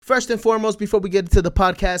First and foremost, before we get into the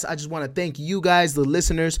podcast, I just want to thank you guys, the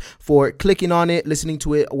listeners, for clicking on it, listening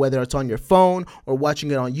to it, whether it's on your phone or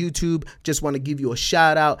watching it on YouTube. Just want to give you a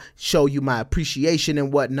shout out, show you my appreciation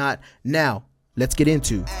and whatnot. Now, let's get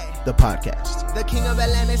into the podcast. The king of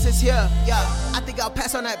Atlantis is here, yeah. I think I'll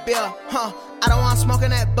pass on that bill, huh? I don't want smoke on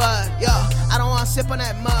that bud, yeah. I don't want sip on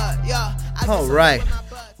that mud, yeah. All right.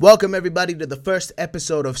 Welcome, everybody, to the first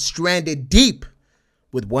episode of Stranded Deep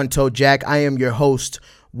with One Toe Jack. I am your host,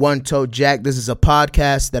 One Toe Jack. This is a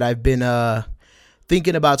podcast that I've been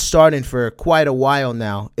thinking about starting for quite a while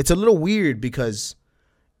now. It's a little weird because,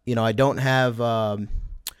 you know, I don't have a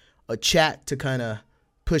chat to kind of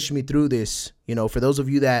push me through this. You know, for those of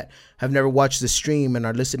you that have never watched the stream and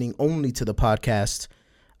are listening only to the podcast,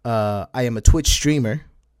 I am a Twitch streamer.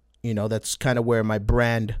 You know, that's kind of where my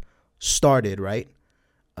brand started, right?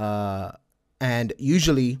 And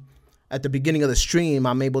usually at the beginning of the stream,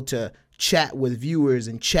 I'm able to chat with viewers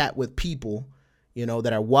and chat with people, you know,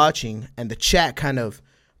 that are watching, and the chat kind of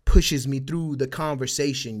pushes me through the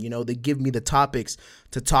conversation. You know, they give me the topics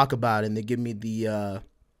to talk about, and they give me the,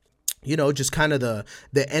 you know, just kind of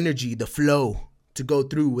the energy, the flow to go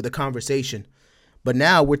through with the conversation. But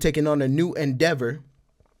now we're taking on a new endeavor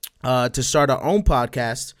to start our own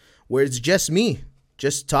podcast where it's just me,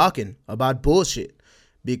 just talking about bullshit,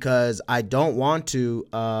 because I don't want to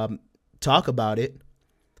talk about it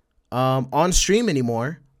on stream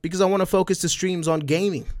anymore, because I want to focus the streams on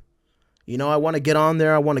gaming. You know, I want to get on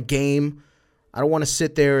there. I want to game. I don't want to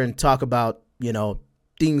sit there and talk about, you know,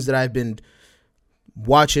 things that I've been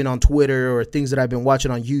watching on Twitter or things that I've been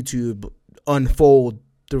watching on YouTube unfold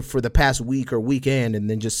for the past week or weekend, and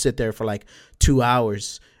then just sit there for like 2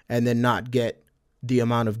 hours and then not get the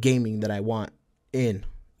amount of gaming that I want in.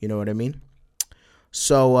 You know what I mean?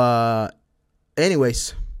 So,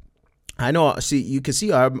 anyways, I know. See, you can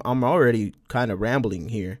see I'm already kind of rambling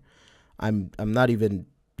here. I'm not even,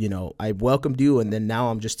 you know, I welcomed you, and then now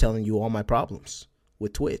I'm just telling you all my problems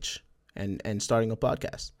with Twitch and starting a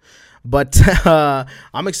podcast. But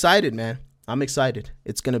I'm excited, man. I'm excited.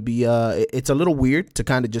 It's gonna be it's a little weird to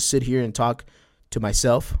kind of just sit here and talk to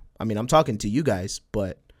myself. I mean, I'm talking to you guys,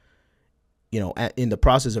 but you know, in the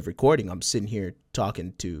process of recording, I'm sitting here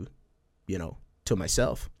talking to, you know, to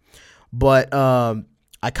myself. But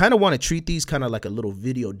I kind of want to treat these kind of like a little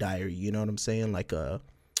video diary, you know what I'm saying? Like a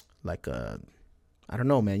I don't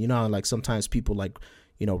know, man. You know how like sometimes people like,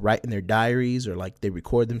 you know, write in their diaries, or like they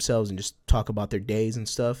record themselves and just talk about their days and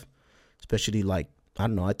stuff. Especially like, I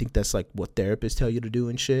don't know, I think that's like what therapists tell you to do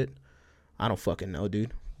and shit. I don't fucking know,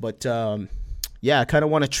 dude. But yeah, I kind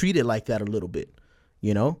of want to treat it like that a little bit,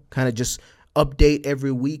 you know? Kind of just update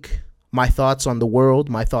every week my thoughts on the world,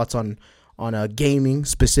 my thoughts on gaming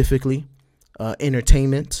specifically,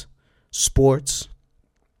 entertainment, sports.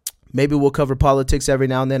 Maybe we'll cover politics every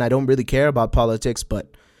now and then. I don't really care about politics,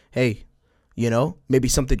 but hey, you know, maybe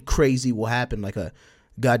something crazy will happen, like a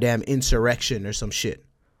goddamn insurrection or some shit.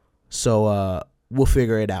 So we'll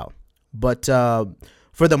figure it out. But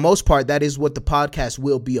for the most part, that is what the podcast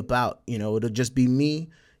will be about. You know, it'll just be me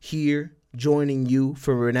here joining you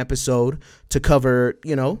for an episode to cover,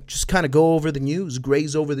 you know, just kind of go over the news,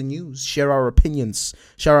 graze over the news, share our opinions,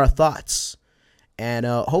 share our thoughts, and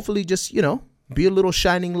hopefully just, you know, be a little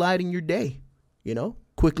shining light in your day. You know,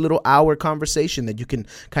 quick little hour conversation that you can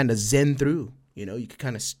kind of zen through. You know, you can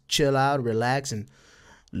kind of chill out, relax, and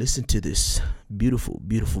listen to this beautiful,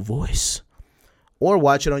 beautiful voice, or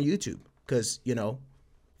watch it on YouTube. Because, you know,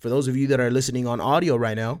 for those of you that are listening on audio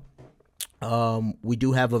right now, we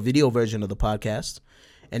do have a video version of the podcast,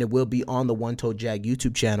 and it will be on the One Toe Jack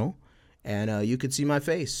YouTube channel, and you can see my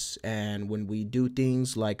face. And when we do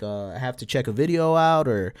things like I have to check a video out,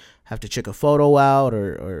 or have to check a photo out,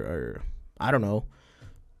 or I don't know,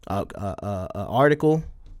 a article,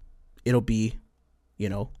 it'll be, you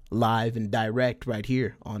know, live and direct right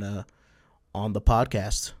here on the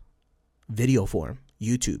podcast video form,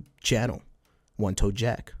 YouTube channel, One Toe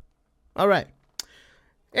Jack. All right.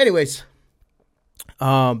 Anyways,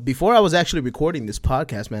 before I was actually recording this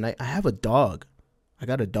podcast, man, I have a dog. I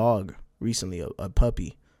got a dog recently, a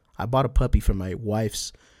puppy. I bought a puppy for my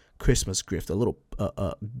wife's Christmas gift, a little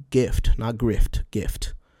gift, not grift,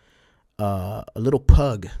 gift. A little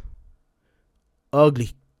pug.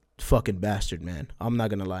 Ugly fucking bastard, man. I'm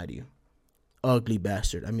not gonna lie to you. Ugly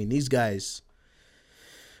bastard. I mean, these guys,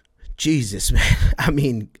 Jesus, man. I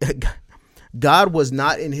mean, God was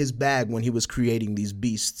not in his bag when he was creating these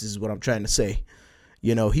beasts, is what I'm trying to say.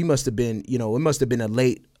 You know, he must have been, you know, it must have been a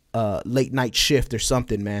late night shift or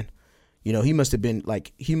something, man. You know, he must have been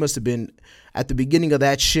at the beginning of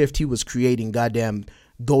that shift, he was creating goddamn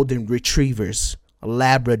golden retrievers,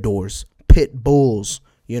 Labradors, pit bulls,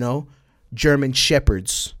 German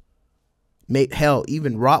shepherds, hell,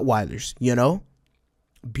 even Rottweilers,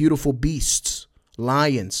 beautiful beasts,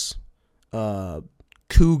 lions,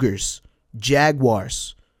 cougars,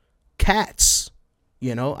 jaguars, cats.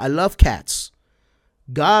 I love cats.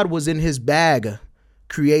 God was in his bag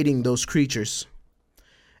creating those creatures.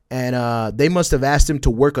 And they must have asked him to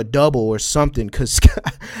work a double or something, because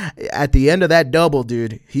at the end of that double,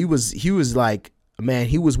 dude, he was like, man,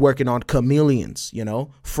 he was working on chameleons,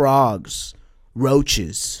 frogs,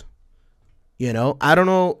 roaches. I don't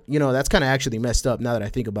know, that's kind of actually messed up now that I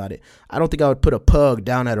think about it. I don't think I would put a pug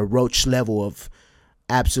down at a roach level of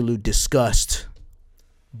absolute disgust.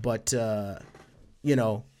 But,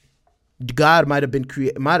 God might have been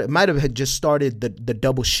might have had just started the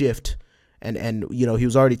double shift. And he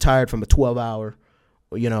was already tired from a 12-hour,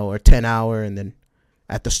 or 10-hour. And then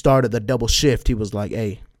at the start of the double shift, he was like,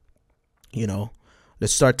 hey,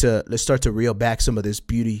 let's start to reel back some of this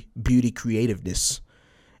beauty creativeness.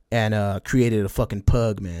 And created a fucking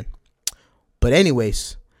pug, man. But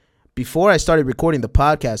anyways, before I started recording the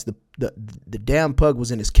podcast, the damn pug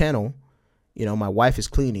was in his kennel. My wife is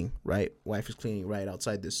cleaning, right? Wife is cleaning right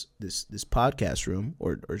outside this podcast room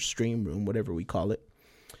or stream room, whatever we call it.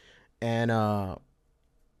 And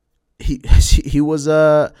he was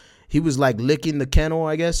like licking the kennel,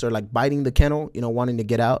 I guess, or like biting the kennel, wanting to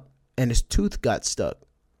get out, and his tooth got stuck.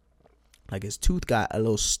 Like his tooth got a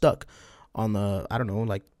little stuck on the, I don't know,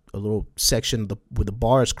 like a little section with the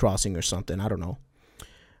bars crossing or something. I don't know.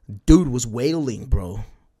 Dude was wailing, bro.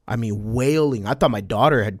 I mean, wailing. I thought my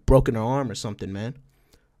daughter had broken her arm or something, man.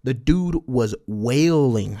 The dude was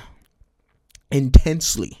wailing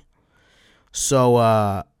intensely.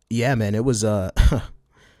 So, yeah, man, it was a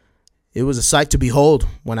sight to behold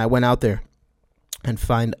when I went out there and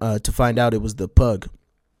find out it was the pug.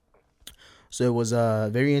 So it was a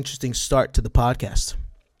very interesting start to the podcast.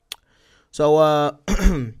 So,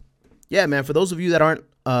 yeah, man, for those of you that aren't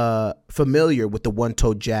familiar with the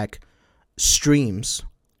One-Toed Jack streams,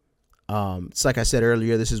 it's like I said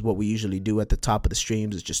earlier, this is what we usually do at the top of the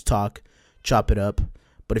streams, is just talk, chop it up.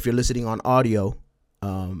 But if you're listening on audio,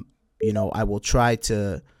 I will try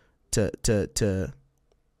to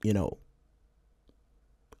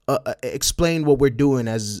explain what we're doing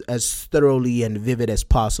as thoroughly and vivid as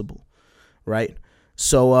possible, right?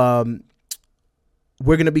 So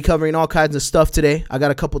we're going to be covering all kinds of stuff today. I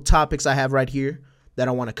got a couple topics I have right here that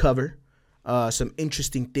I want to cover. Some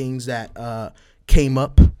interesting things that came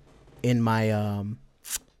up in my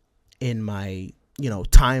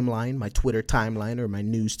timeline, my Twitter timeline or my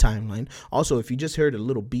news timeline. Also, if you just heard a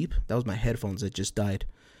little beep, that was my headphones that just died.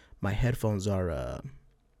 My headphones are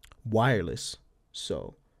wireless,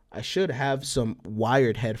 so I should have some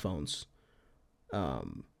wired headphones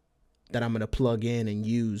that I'm going to plug in and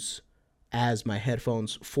use as my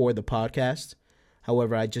headphones for the podcast.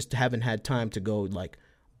 However, I just haven't had time to go like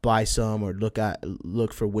buy some or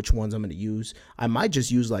look for which ones I'm going to use. I might just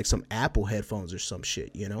use like some Apple headphones or some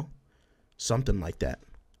shit, something like that.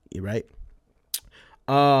 You right?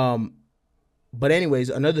 But anyways,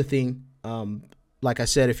 another thing, like I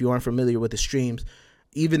said, if you aren't familiar with the streams,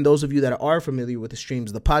 even those of you that are familiar with the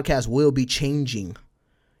streams, the podcast will be changing.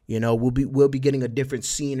 We'll be getting a different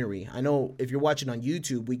scenery. I know if you're watching on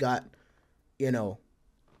YouTube, we got,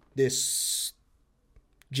 this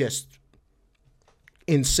just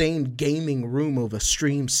insane gaming room of a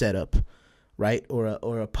stream setup, right? Or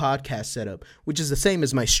a podcast setup, which is the same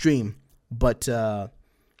as my stream. But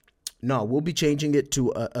no, we'll be changing it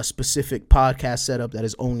to a specific podcast setup that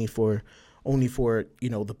is only for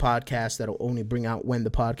the podcast, that'll only bring out when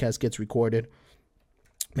the podcast gets recorded.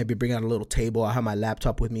 Maybe bring out a little table. I'll have my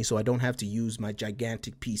laptop with me so I don't have to use my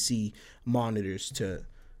gigantic PC monitors to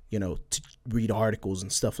read articles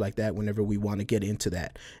and stuff like that whenever we want to get into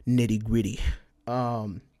that nitty gritty.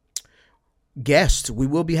 Guests. We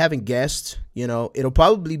will be having guests. It'll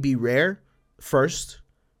probably be rare first.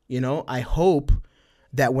 I hope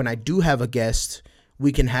that when I do have a guest,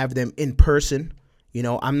 we can have them in person.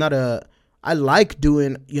 I like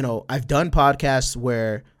doing, I've done podcasts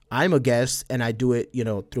where I'm a guest and I do it,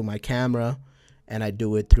 through my camera, and I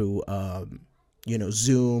do it through,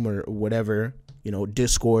 Zoom or whatever,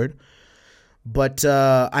 Discord. But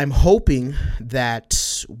I'm hoping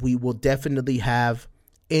that we will definitely have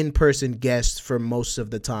in-person guests for most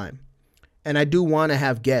of the time. And I do want to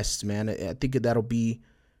have guests, man. I think that'll be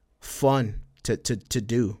fun to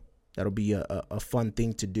do. That'll be a fun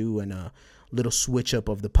thing to do, and a little switch up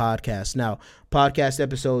of the podcast. Now, podcast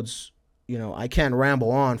episodes, I can't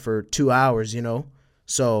ramble on for 2 hours,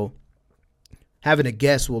 So having a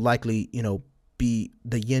guest will likely, be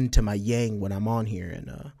the yin to my yang when I'm on here.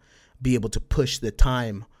 And be able to push the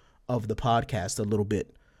time of the podcast a little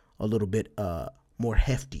bit more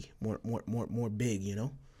hefty, more big, a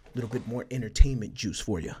little bit more entertainment juice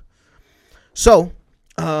for you. So,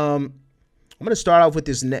 I'm gonna start off with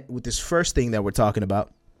this first thing that we're talking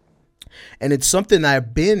about, and it's something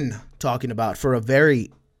I've been talking about for a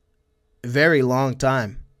very, very long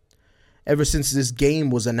time, ever since this game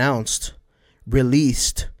was announced,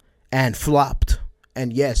 released, and flopped.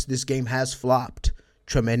 And yes, this game has flopped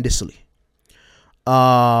tremendously.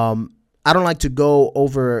 I don't like to go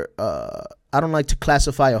over. I don't like to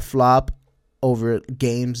classify a flop over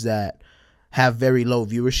games that have very low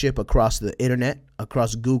viewership across the internet,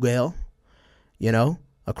 across Google,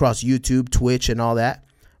 across YouTube, Twitch, and all that.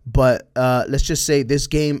 But let's just say this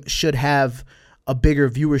game should have a bigger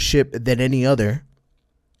viewership than any other,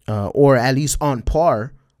 or at least on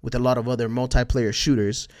par with a lot of other multiplayer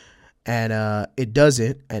shooters. And it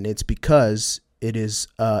doesn't, and it's because it is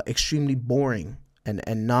extremely boring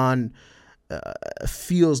and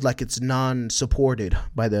feels like it's non-supported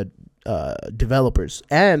by the developers,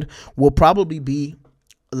 and will probably be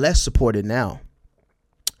less supported now.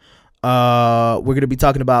 We're going to be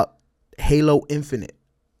talking about Halo Infinite,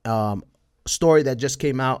 story that just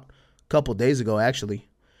came out a couple days ago, actually.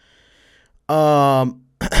 We're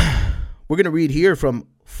going to read here from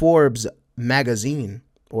Forbes magazine,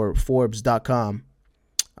 or Forbes.com.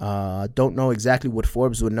 Don't know exactly what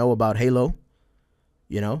Forbes would know about Halo,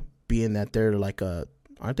 being that they're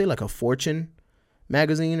aren't they like a Fortune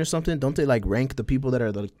magazine or something? Don't they rank the people that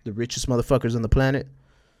are the richest motherfuckers on the planet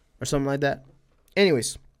or something like that?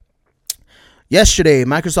 Anyways, yesterday,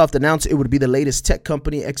 Microsoft announced it would be the latest tech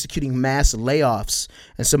company executing mass layoffs,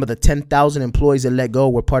 and some of the 10,000 employees it let go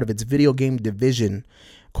were part of its video game division.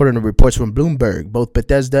 According to reports from Bloomberg, both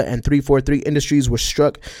Bethesda and 343 Industries were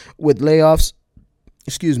struck with layoffs.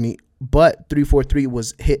 But 343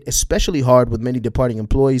 was hit especially hard, with many departing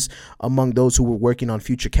employees among those who were working on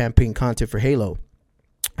future campaign content for Halo.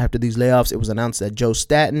 After these layoffs, it was announced that Joe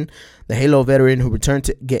Staten, the Halo veteran who returned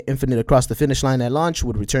to get Infinite across the finish line at launch,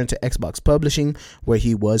 would return to Xbox Publishing, where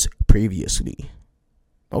he was previously.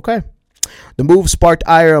 Okay. The move sparked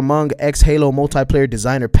ire among ex-Halo multiplayer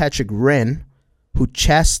designer Patrick Wren, who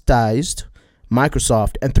chastised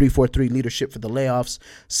Microsoft and 343 leadership for the layoffs,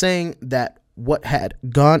 saying that what had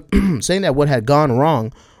gone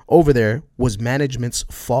wrong over there was management's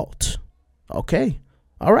fault. Okay.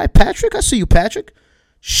 All right, Patrick. I see you, Patrick.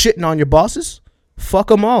 Shitting on your bosses. Fuck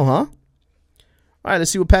them all, huh? All right,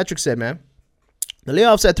 let's see what Patrick said, man. The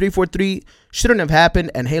layoffs at 343 shouldn't have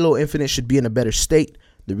happened, and Halo Infinite should be in a better state.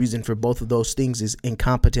 The reason for both of those things is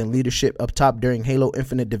incompetent leadership up top during Halo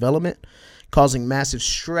Infinite development, causing massive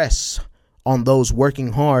stress on those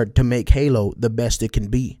working hard to make Halo the best it can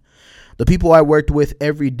be. The people I worked with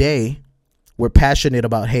every day were passionate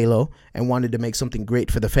about Halo and wanted to make something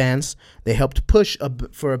great for the fans. They helped push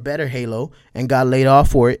for a better Halo and got laid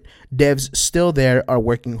off for it. Devs still there are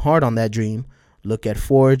working hard on that dream. Look at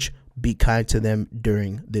Forge. Be kind to them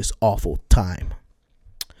during this awful time.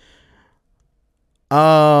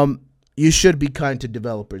 You should be kind to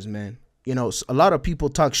developers, man. A lot of people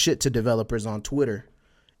talk shit to developers on Twitter.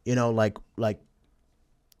 When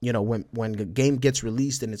the game gets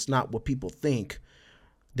released and it's not what people think,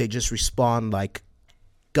 they just respond like,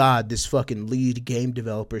 God, this fucking lead game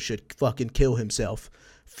developer should fucking kill himself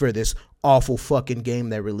for this awful fucking game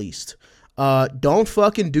that released. Don't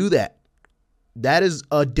fucking do that. That is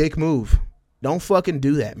a dick move. Don't fucking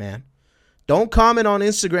do that, man. Don't comment on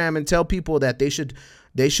Instagram and tell people that they should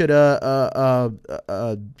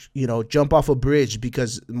jump off a bridge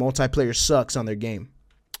because multiplayer sucks on their game.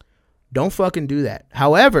 Don't fucking do that.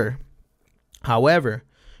 However,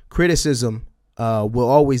 criticism will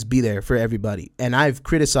always be there for everybody. And I've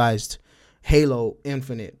criticized Halo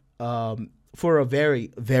Infinite for a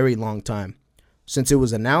very, very long time. Since it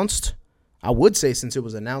was announced, I would say since it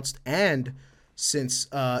was announced and since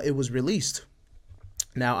it was released.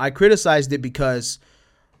 Now, I criticized it because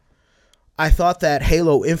I thought that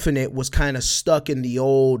Halo Infinite was kind of stuck in the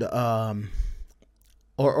old the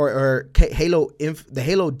Halo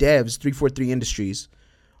devs, 343 Industries,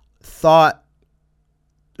 thought,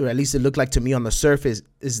 or at least it looked like to me on the surface,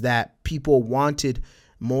 is that people wanted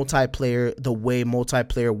multiplayer the way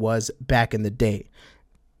multiplayer was back in the day.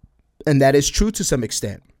 And that is true to some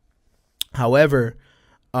extent. However,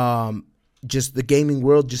 just the gaming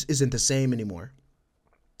world just isn't the same anymore.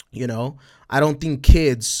 I don't think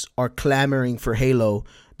kids are clamoring for Halo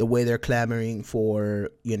the way they're clamoring for,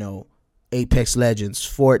 Apex Legends,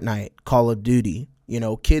 Fortnite, Call of Duty.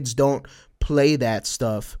 Kids don't play that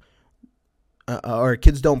stuff, or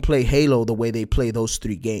kids don't play Halo the way they play those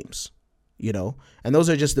three games. And those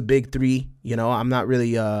are just the big three. I'm not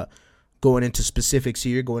really going into specifics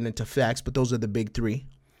here, going into facts, but those are the big three.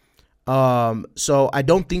 So I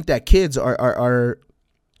don't think that kids are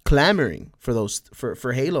clamoring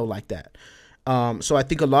for Halo like that. So I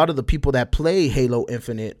think a lot of the people that play Halo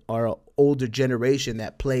Infinite are an older generation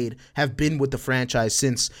that have been with the franchise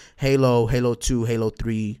since Halo 2, Halo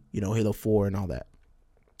 3, Halo 4 and all that.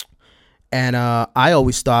 And I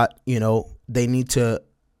always thought, they need to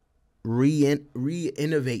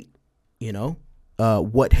re-innovate,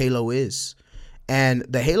 what Halo is. And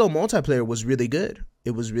the Halo multiplayer was really good.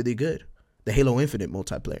 It was really good. The Halo Infinite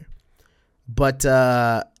multiplayer. But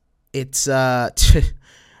it's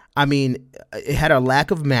I mean, it had a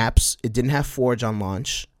lack of maps. It didn't have Forge on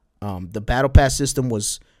launch. The Battle Pass system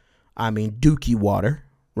was, dookie water,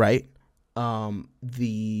 right?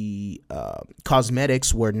 The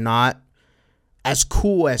cosmetics were not as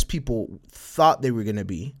cool as people thought they were going to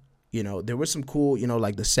be. There was some cool,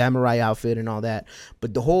 like the samurai outfit and all that.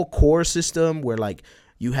 But the whole core system where, like,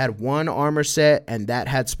 you had one armor set and that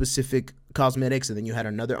had specific cosmetics, and then you had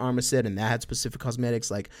another armor set and that had specific cosmetics.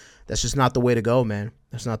 Like, that's just not the way to go, man.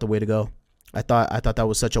 That's not the way to go. I thought that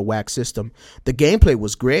was such a whack system. The gameplay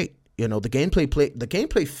was great. The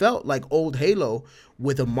gameplay felt like old Halo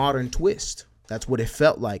with a modern twist. That's what it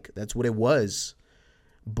felt like. That's what it was.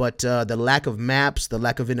 But the lack of maps, the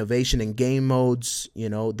lack of innovation in game modes,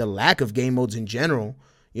 the lack of game modes in general.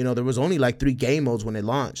 There was only like 3 game modes when it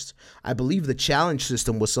launched. I believe the challenge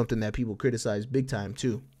system was something that people criticized big time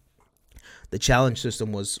too. The challenge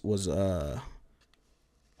system was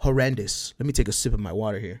horrendous. Let me take a sip of my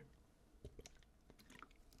water here.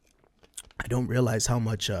 I don't realize how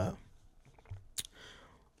much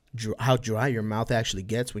how dry your mouth actually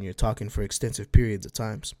gets when you're talking for extensive periods of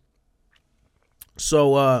times.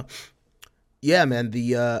 So yeah, man,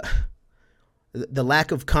 the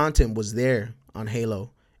lack of content was there on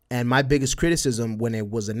Halo. And my biggest criticism when it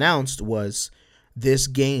was announced was this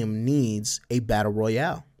game needs a battle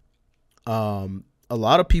royale. A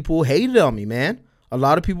lot of people hated on me, man. A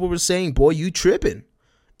lot of people were saying, boy, you tripping.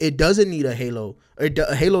 It doesn't need a Halo.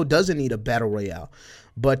 Halo doesn't need a battle royale.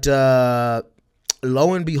 But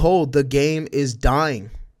lo and behold, the game is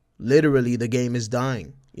dying. Literally, the game is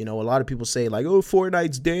dying. A lot of people say like, oh,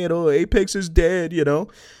 Fortnite's dead. Oh, Apex is dead,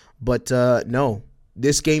 But no,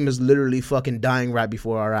 this game is literally fucking dying right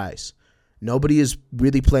before our eyes. Nobody is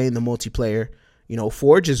really playing the multiplayer.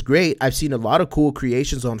 Forge is great. I've seen a lot of cool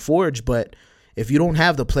creations on Forge, but if you don't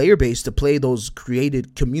have the player base to play those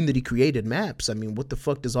community created maps, what the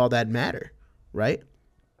fuck does all that matter, right?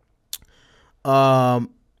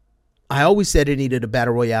 I always said it needed a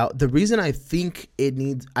battle royale. The reason I think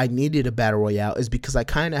I needed a battle royale is because I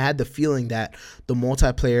kind of had the feeling that the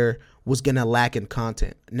multiplayer was gonna lack in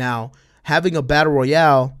content. Now, having a battle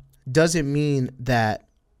royale doesn't mean that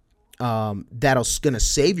that's gonna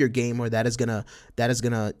save your game or that is gonna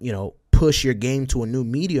push your game to a new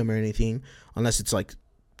medium or anything, unless it's like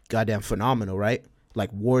goddamn phenomenal, right?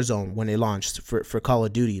 Like Warzone when it launched for Call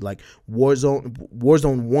of Duty. Like Warzone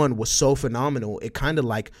 1 was so phenomenal. It kind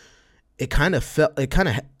of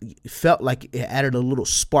felt like it added a little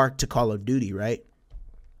spark to Call of Duty, right?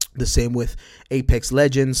 The same with Apex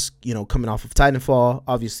Legends, coming off of Titanfall,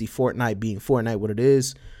 obviously Fortnite being Fortnite what it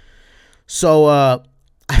is. So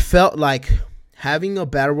I felt like having a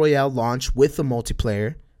battle royale launch with the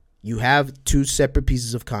multiplayer, you have 2 separate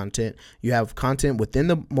pieces of content. You have content within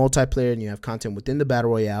the multiplayer and you have content within the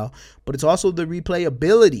battle royale, but it's also the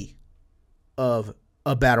replayability of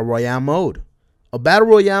a battle royale mode. A battle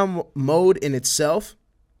royale mode in itself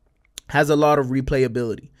has a lot of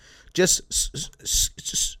replayability. Just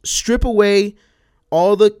strip away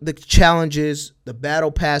all the challenges, the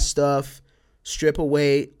battle pass stuff, strip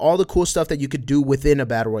away all the cool stuff that you could do within a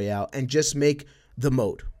battle royale and just make the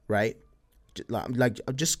mode, right? Like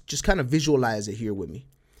just kind of visualize it here with me.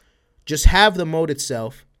 Just have the mode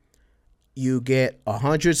itself. You get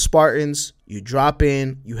 100 Spartans, you drop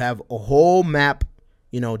in, you have a whole map,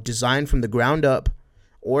 designed from the ground up,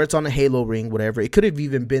 or it's on a Halo ring, whatever. It could have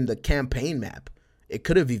even been the campaign map. It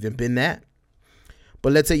could have even been that.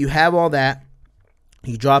 But let's say you have all that.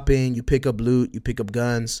 You drop in, you pick up loot, you pick up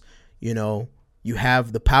guns, you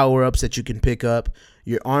have the power-ups that you can pick up.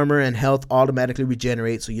 Your armor and health automatically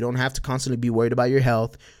regenerate, so you don't have to constantly be worried about your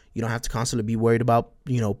health. You don't have to constantly be worried about,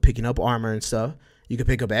 picking up armor and stuff. You can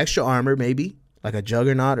pick up extra armor, maybe, like a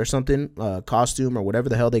juggernaut or something, costume or whatever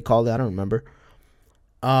the hell they call it. I don't remember.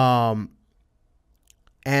 And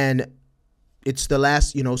it's the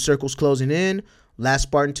last, circles closing in, last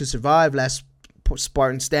Spartan to survive, last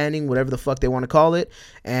Spartan standing, whatever the fuck they want to call it.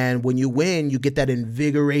 And when you win, you get that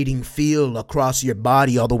invigorating feel across your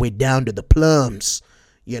body all the way down to the plums,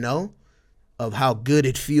 of how good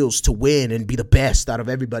it feels to win and be the best out of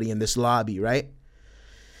everybody in this lobby, right?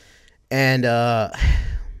 And that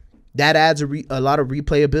adds a lot of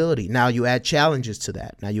replayability. Now you add challenges to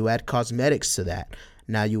that. Now you add cosmetics to that.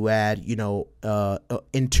 Now you add,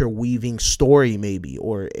 interweaving story maybe,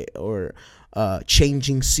 or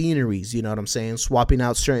changing sceneries. You know what I'm saying? Swapping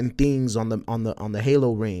out certain things on the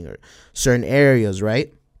Halo ring or certain areas,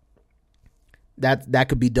 right? That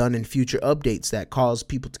could be done in future updates that cause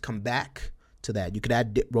people to come back to that. You could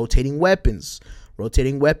add rotating weapons,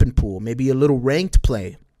 rotating weapon pool, maybe a little ranked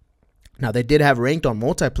play. Now they did have ranked on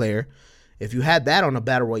multiplayer. If you had that on a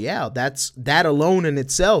battle royale, that alone in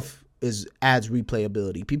itself adds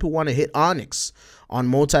replayability. People want to hit Onyx on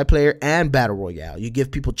multiplayer and battle royale. You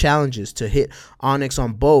give people challenges to hit Onyx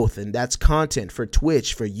on both, and that's content for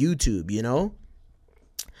Twitch, for YouTube.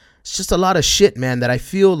 It's just a lot of shit, man, that I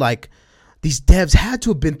feel like these devs had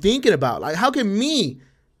to have been thinking about. Like, how can me,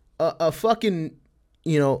 a fucking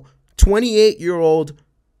 28-year-old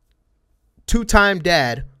two-time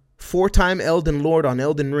dad, 4-time Elden Lord on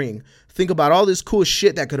Elden Ring, think about all this cool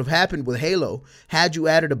shit that could have happened with Halo had you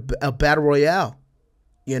added a battle royale,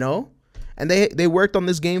 And they worked on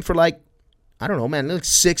this game for like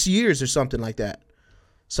 6 years or something like that.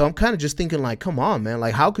 So I'm kind of just thinking like, come on, man.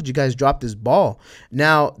 Like, how could you guys drop this ball?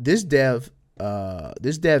 Now, this dev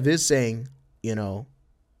is saying,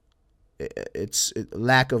 it's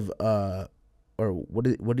lack of, or what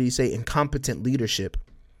did he say? Incompetent leadership.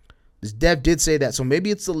 This dev did say that. So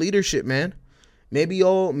maybe it's the leadership, man. Maybe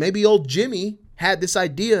old Jimmy had this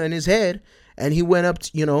idea in his head, and he went up,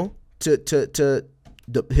 to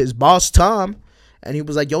his boss Tom, and he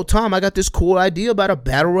was like, "Yo, Tom, I got this cool idea about a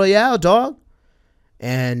battle royale, dog."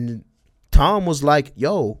 And Tom was like,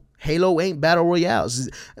 "Yo, Halo ain't battle royales."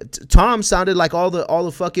 Tom sounded like all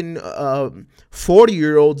the fucking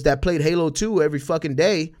 40-year-olds that played Halo 2 every fucking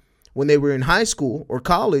day when they were in high school or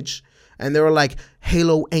college, and they were like,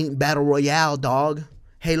 "Halo ain't battle royale, dog.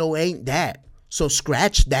 Halo ain't that. So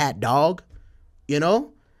scratch that, dog."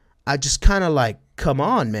 I just kind of like, come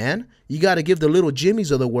on, man. You got to give the little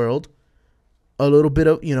Jimmies of the world a little bit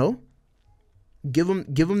of, give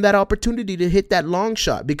them that opportunity to hit that long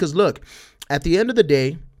shot. Because look, at the end of the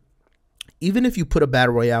day, even if you put a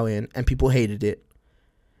battle royale in and people hated it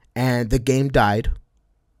and the game died,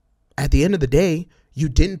 at the end of the day, you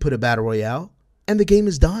didn't put a battle royale and the game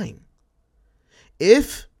is dying.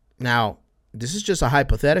 Now, this is just a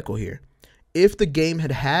hypothetical here. If the game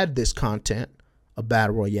had this content, a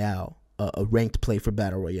battle royale, a ranked play for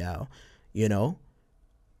battle royale,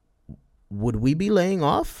 would we be laying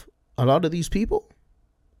off a lot of these people?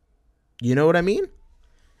 You know what I mean?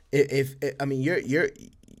 You're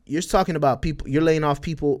talking about people, you're laying off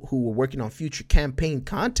people who were working on future campaign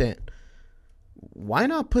content. Why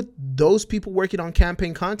not put those people working on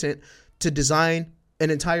campaign content to design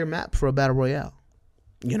an entire map for a battle royale?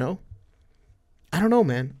 I don't know,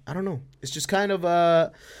 man. I don't know. It's just kind of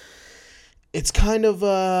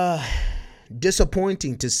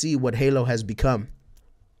disappointing to see what Halo has become.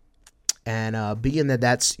 And being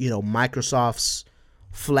that's, Microsoft's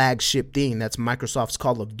flagship thing, that's Microsoft's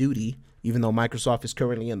Call of Duty, even though Microsoft is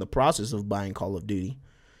currently in the process of buying Call of Duty,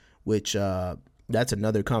 which that's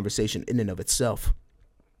another conversation in and of itself.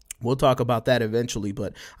 We'll talk about that eventually,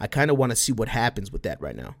 but I kind of want to see what happens with that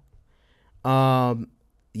right now.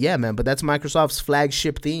 Yeah, man, but that's Microsoft's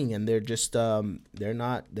flagship thing, and they're just they're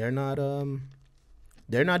not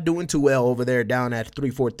doing too well over there down at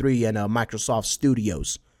 343 and Microsoft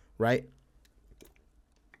Studios, right?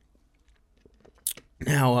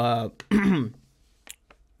 Now,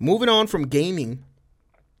 moving on from gaming,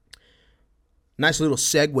 nice little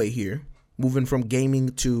segue here. Moving from gaming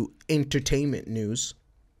to entertainment news,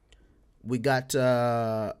 we got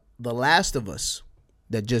The Last of Us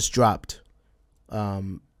that just dropped.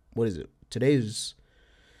 What is it? Today's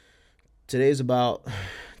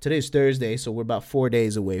Thursday, so we're about 4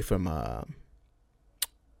 days away from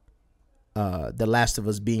The Last of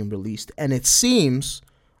Us being released, and it seems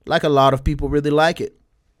like a lot of people really like it.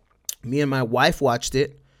 Me and my wife watched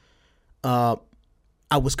it. I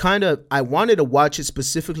wanted to watch it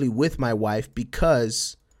specifically with my wife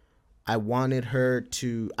because I kind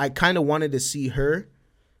of wanted to see her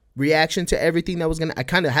reaction to everything that was I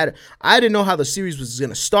didn't know how the series was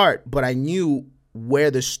gonna start, but I knew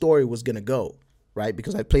where the story was gonna go, right?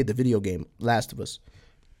 Because I played the video game Last of Us.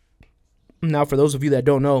 Now, for those of you that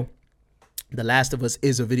don't know, The Last of Us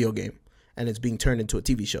is a video game, and it's being turned into a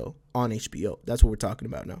TV show on HBO. That's what we're talking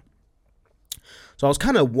about now. So I was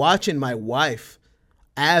kind of watching my wife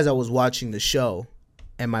as I was watching the show,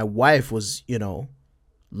 and my wife was,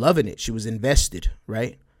 loving it. She was invested,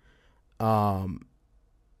 right?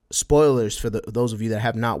 Spoilers for those of you that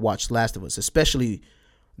have not watched Last of Us, especially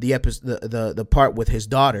the episode, the part with his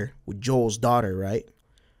daughter, with Joel's daughter, right?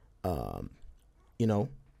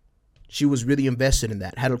 She was really invested in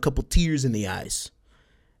that. Had a couple tears in the eyes,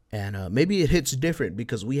 and maybe it hits different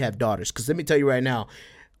because we have daughters. Because let me tell you right now,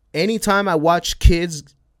 anytime I watch kids,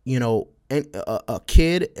 a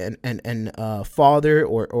kid and father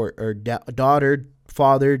or daughter,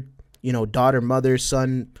 father, daughter, mother,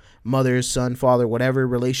 son, father, whatever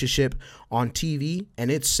relationship on TV,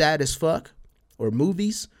 and it's sad as fuck, or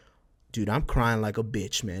movies, dude, I'm crying like a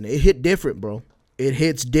bitch, man. It hit different, bro. It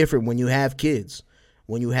hits different when you have kids.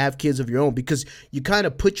 When you have kids of your own, because you kind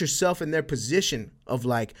of put yourself in their position of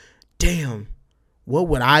like, damn, what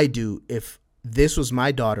would I do if this was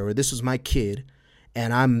my daughter or this was my kid,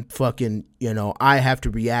 and I'm fucking, I have to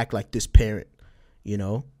react like this parent,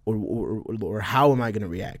 or how am I going to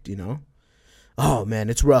react, Oh man,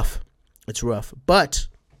 it's rough. It's rough. But,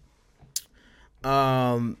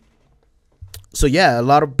 so yeah, a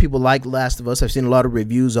lot of people like Last of Us. I've seen a lot of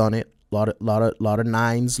reviews on it. A lot of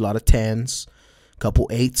 9s, a lot of 10s, couple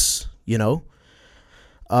 8s,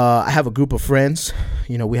 I have a group of friends,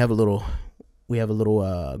 we have a little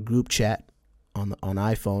group chat on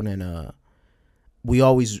iPhone, and we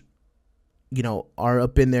always, are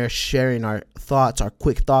up in there sharing our thoughts, our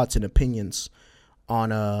quick thoughts and opinions on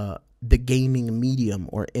the gaming medium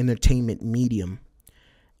or entertainment medium.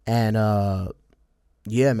 And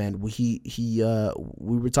yeah, man, we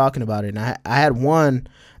were talking about it, and I had one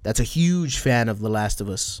that's a huge fan of The Last of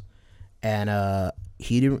Us. And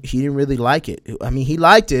he didn't really like it. I mean, he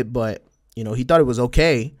liked it, but he thought it was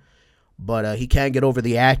okay. But he can't get over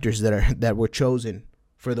the actors that were chosen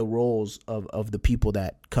for the roles of the people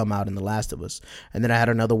that come out in The Last of Us. And then I had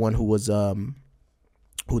another one who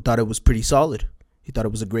who thought it was pretty solid. He thought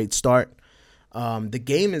it was a great start. The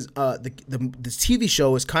game is the TV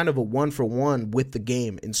show is kind of a 1-for-1 with the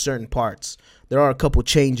game in certain parts. There are a couple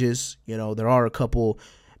changes. There are a couple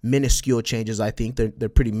minuscule changes. I think they're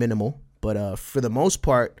pretty minimal. But for the most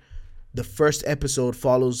part, the first episode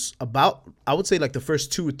follows about, I would say, like the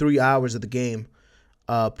first 2 or 3 hours of the game,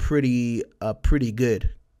 pretty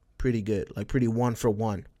good, like pretty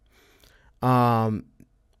 1-for-1.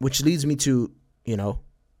 Which leads me to,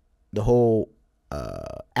 the whole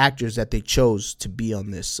actors that they chose to be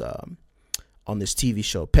on this TV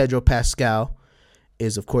show. Pedro Pascal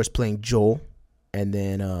is, of course, playing Joel, and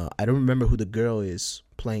then I don't remember who the girl is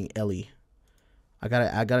playing Ellie. I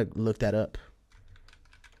gotta look that up.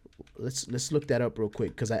 Let's look that up real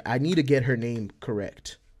quick, because I need to get her name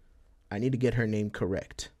correct.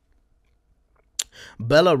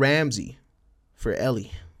 Bella Ramsey for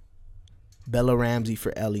Ellie.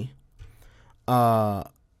 A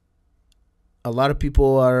lot of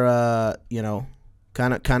people are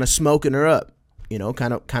kind of smoking her up,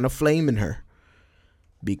 kind of flaming her,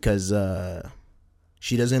 because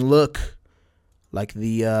she doesn't look like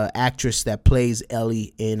the actress that plays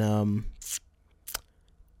Ellie in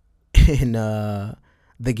the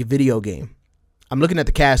video game. I'm looking at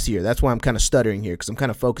the cast here. That's why I'm kind of stuttering here, because I'm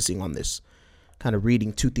kind of focusing on this, kind of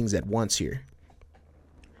reading two things at once here.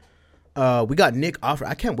 We got Nick Offerman.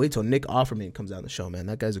 I can't wait till Nick Offerman comes out on the show, man.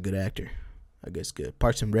 That guy's a good actor. I guess good.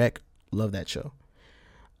 Parks and Rec. Love that show.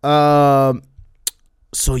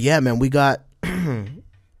 So yeah, man, we got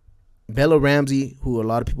Bella Ramsey, who a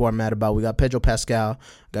lot of people are mad about. We got Pedro Pascal.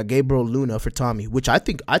 Got Gabriel Luna for Tommy, which I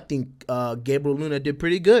think Gabriel Luna did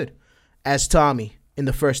pretty good as Tommy in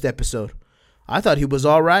the first episode. I thought he was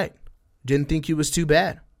all right. Didn't think he was too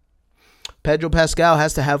bad. Pedro Pascal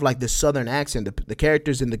has to have like this southern accent. The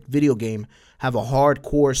characters in the video game have a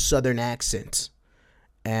hardcore southern accent,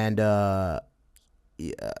 and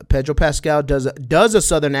Pedro Pascal does a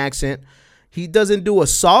southern accent. He doesn't do a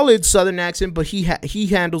solid southern accent, but he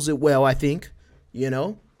handles it well, I think.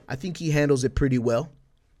 I think he handles it pretty well.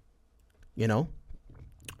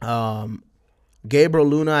 Gabriel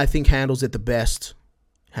Luna, I think, handles it the best.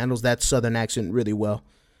 Handles that southern accent really well.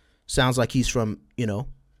 Sounds like he's from,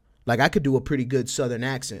 like I could do a pretty good southern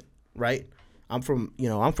accent, right? I'm from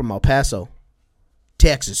El Paso,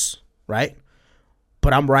 Texas, right?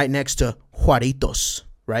 But I'm right next to Juaritos,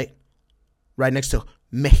 right? Right next to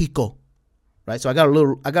Mexico, right? So I got a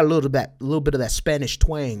little bit of that Spanish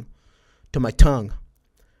twang to my tongue.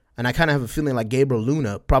 And I kind of have a feeling like Gabriel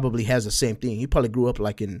Luna probably has the same thing. He probably grew up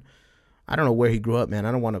like in, I don't know where he grew up, man.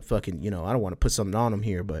 I don't want to fucking, I don't want to put something on him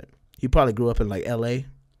here, but he probably grew up in like LA,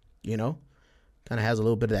 kind of has a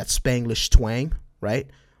little bit of that Spanglish twang, right?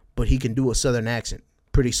 But he can do a southern accent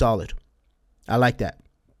pretty solid. I like that.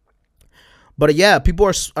 But yeah,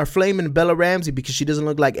 people are flaming Bella Ramsey because she doesn't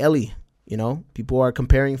look like Ellie. You know, people are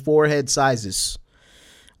comparing forehead sizes,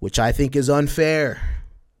 which I think is unfair.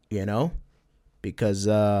 You know, because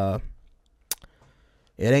it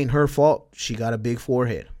ain't her fault she got a big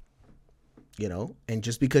forehead. You know, and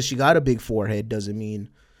just because she got a big forehead doesn't mean,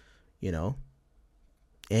 you know,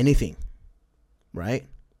 anything, right?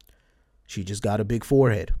 She just got a big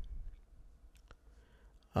forehead.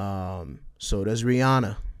 So does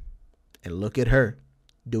Rihanna. And look at her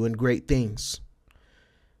doing great things.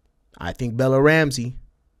 I think Bella Ramsey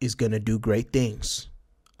is going to do great things.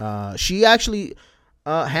 She actually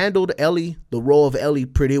handled Ellie, the role of Ellie,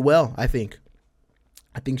 pretty well, I think.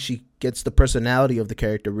 I think she gets the personality of the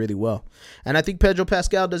character really well. And I think Pedro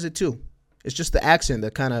Pascal does it too. It's just the accent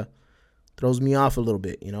that kind of throws me off a little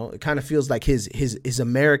bit, you know. It kind of feels like his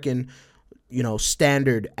American, you know,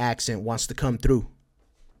 standard accent wants to come through,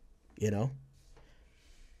 you know.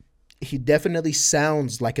 He definitely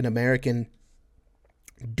sounds like an American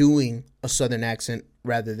doing a Southern accent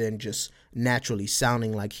rather than just naturally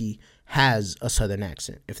sounding like he has a Southern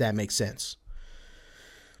accent, if that makes sense.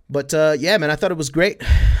 But yeah, man, I thought it was great.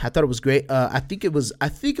 I think it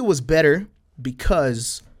was better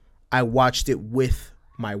because I watched it with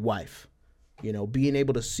my wife. You know, being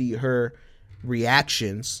able to see her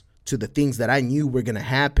reactions to the things that I knew were gonna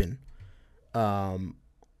happen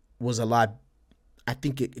was a lot. I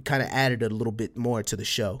think it kind of added a little bit more to the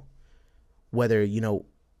show. Whether, you know,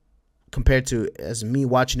 compared to as me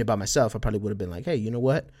watching it by myself, I probably would have been like, hey, you know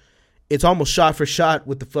what? It's almost shot for shot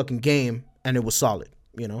with the fucking game, and it was solid.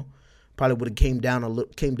 You know, probably would have came down a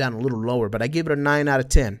little lower, but I gave it a 9 out of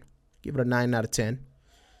 10. Give it a 9 out of 10.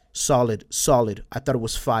 Solid. I thought it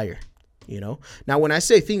was fire. You know, now when I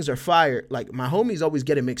say things are fire, like my homies always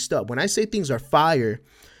get it mixed up. When I say things are fire,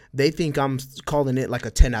 they think I'm calling it like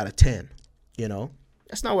a 10 out of 10. You know,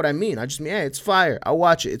 that's not what I mean. I just mean, hey, it's fire. I'll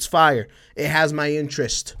watch it. It's fire. It has my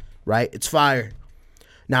interest, right? It's fire.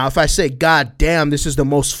 Now, if I say, God damn, this is the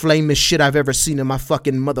most flaming shit I've ever seen in my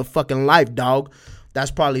fucking motherfucking life, dog,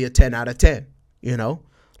 that's probably a 10 out of 10, you know?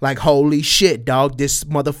 Like, holy shit, dog, this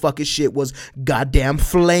motherfucking shit was goddamn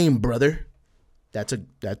flame, brother. That's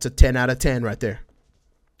a 10 out of 10 right there.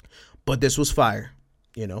 But this was fire,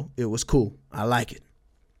 you know? It was cool. I like it.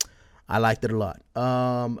 I liked it a lot.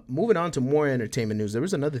 Moving on to more entertainment news. There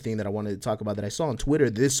was another thing that I wanted to talk about that I saw on Twitter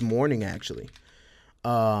this morning, actually.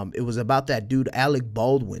 It was about that dude, Alec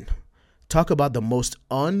Baldwin. Talk about the most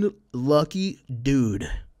unlucky dude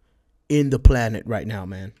in the planet right now,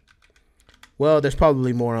 man. Well, there's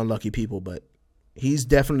probably more unlucky people, but he's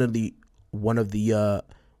definitely one of the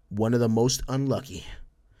most unlucky.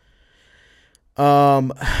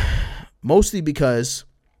 Mostly because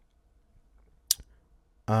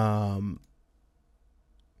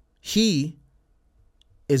he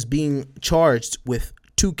is being charged with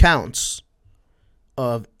 2 counts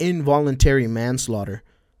of involuntary manslaughter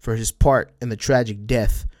for his part in the tragic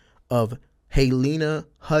death of Halyna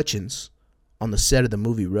Hutchins on the set of the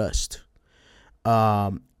movie Rust.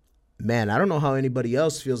 Man, I don't know how anybody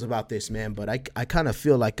else feels about this, man, but I kind of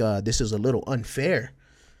feel like this is a little unfair.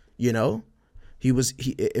 You know,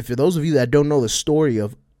 if for those of you that don't know the story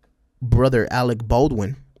of brother Alec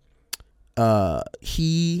Baldwin,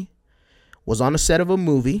 he was on a set of a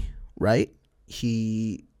movie, right?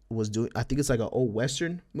 He was doing, I think it's like an old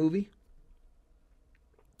Western movie.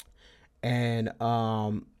 And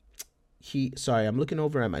sorry, I'm looking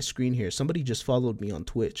over at my screen here. Somebody just followed me on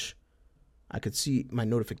Twitch. I could see my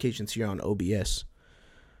notifications here on OBS.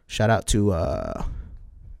 Shout out to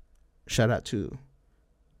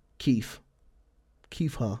Keith.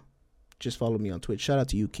 Keith, huh? Just followed me on Twitch. Shout out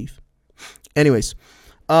to you, Keith. Anyways,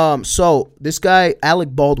 so this guy, Alec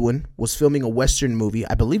Baldwin, was filming a Western movie.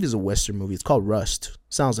 I believe it's a Western movie. It's called Rust.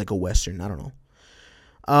 Sounds like a Western. I don't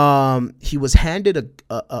know. He was handed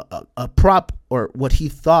a prop, or what he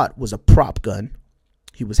thought was a prop gun.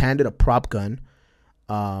 He was handed a prop gun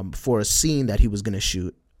for a scene that he was going to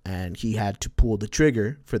shoot, and he had to pull the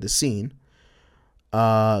trigger for the scene.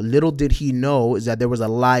 Little did he know is that there was a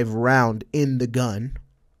live round in the gun.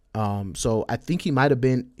 So I think he might have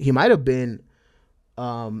been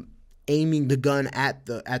aiming the gun at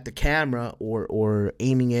the camera or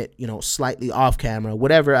aiming it, you know, slightly off camera,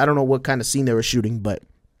 whatever. I don't know what kind of scene they were shooting, but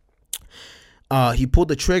he pulled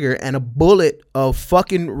the trigger and a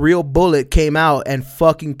fucking real bullet came out and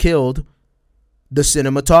fucking killed the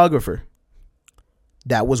cinematographer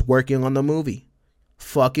that was working on the movie.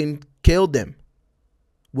 Fucking killed them,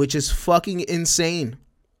 which is fucking insane.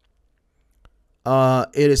 It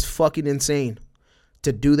is fucking insane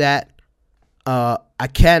to do that. I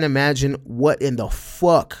can't imagine what in the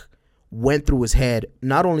fuck went through his head,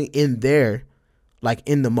 not only in there, like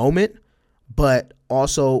in the moment, but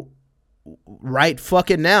also right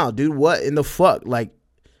fucking now, dude. What in the fuck? Like,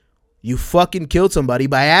 you fucking killed somebody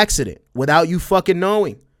by accident without you fucking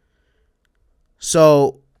knowing.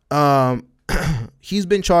 So, he's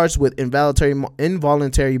been charged with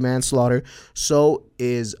involuntary manslaughter. So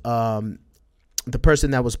is the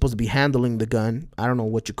person that was supposed to be handling the gun. I don't know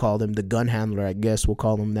what you call them. The gun handler, I guess we'll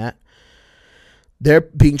call them that. They're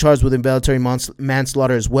being charged with involuntary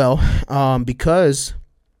manslaughter as well, because,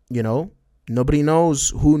 you know, nobody knows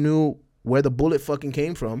who knew where the bullet fucking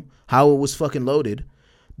came from, how it was fucking loaded.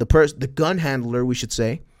 The gun handler, we should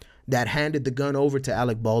say, that handed the gun over to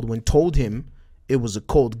Alec Baldwin told him it was a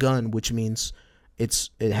cold gun, which means it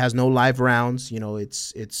has no live rounds. You know,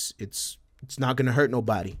 it's not gonna hurt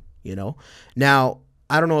nobody. You know. Now,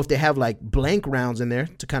 I don't know if they have like blank rounds in there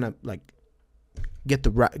to kind of like get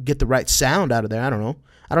the right sound out of there. I don't know.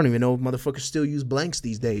 I don't even know if motherfuckers still use blanks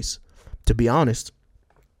these days, to be honest.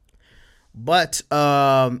 But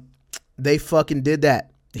they fucking did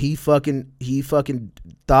that. He fucking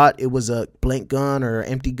thought it was a blank gun or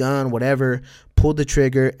empty gun, whatever. Pulled the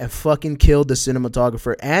trigger and fucking killed the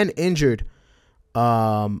cinematographer and injured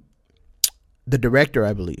the director,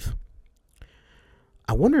 I believe.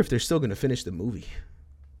 I wonder if they're still gonna finish the movie.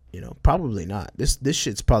 You know, probably not. This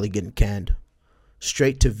shit's probably getting canned.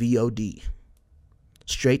 Straight to VOD.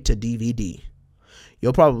 Straight to DVD.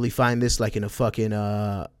 You'll probably find this like in a fucking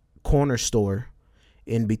corner store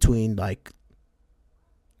in between like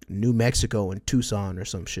New Mexico and Tucson or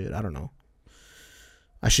some shit. I don't know.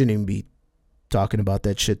 I shouldn't even be talking about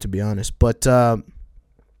that shit, to be honest. But I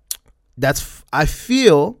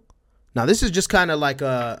feel now this is just kind of like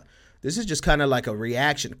a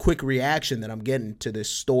reaction, quick reaction that I'm getting to this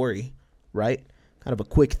story, right? Kind of a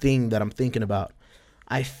quick thing that I'm thinking about.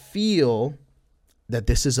 I feel that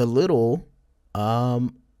this is a little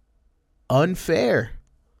unfair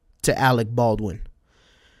to Alec Baldwin.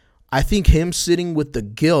 I think him sitting with the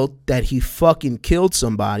guilt that he fucking killed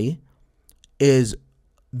somebody is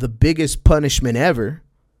the biggest punishment ever.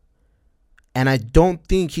 And I don't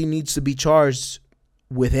think he needs to be charged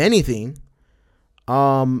with anything.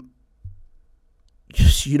 You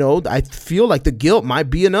know, I feel like the guilt might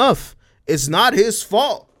be enough. It's not his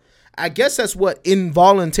fault. I guess that's what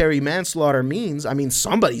involuntary manslaughter means. I mean,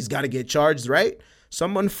 somebody's got to get charged, right?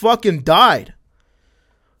 Someone fucking died.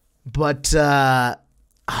 But, oh,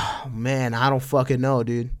 man, I don't fucking know,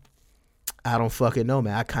 dude. I don't fucking know,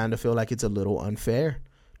 man. I kind of feel like it's a little unfair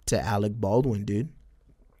to Alec Baldwin, dude.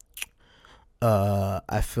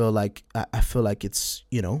 I feel like it's,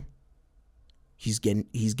 you know, he's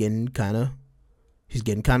getting kind of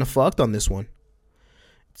fucked on this one.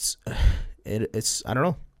 It's I don't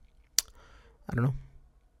know.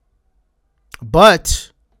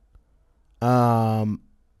 But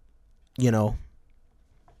you know,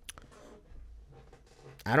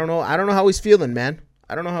 I don't know how he's feeling, man.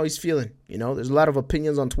 I don't know how he's feeling. You know, there's a lot of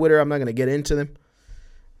opinions on Twitter. I'm not going to get into them.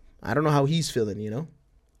 I don't know how he's feeling, you know.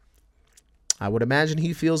 I would imagine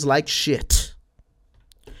he feels like shit.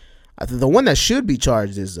 I think the one that should be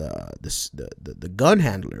charged is the gun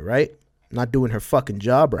handler, right? Not doing her fucking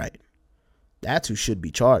job right. That's who should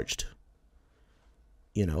be charged.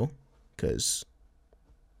 You know, because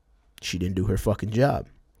she didn't do her fucking job.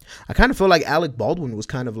 I kind of feel like Alec Baldwin was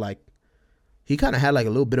kind of like, he kind of had like a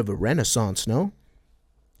little bit of a renaissance, no?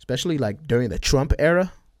 Especially like during the Trump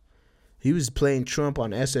era. He was playing Trump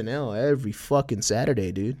on SNL every fucking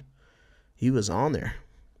Saturday, dude. He was on there.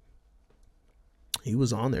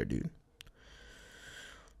 Dude.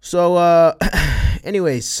 So,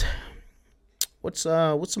 anyways, what's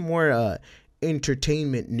some more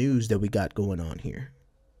entertainment news that we got going on here?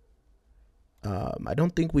 I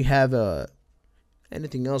don't think we have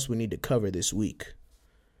anything else we need to cover this week.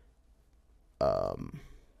 Kind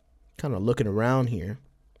of looking around here.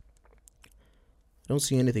 I don't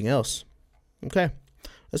see anything else. Okay.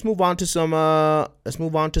 Let's move on to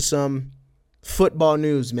some football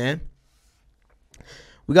news, man.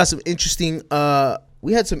 We got some interesting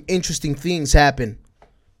we had some interesting things happen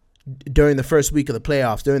during the first week of the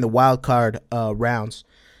playoffs, during the wild card rounds.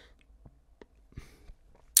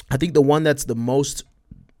 I think the one that's the most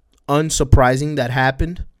unsurprising that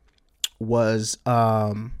happened was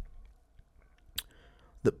probably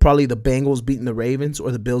the Bengals beating the Ravens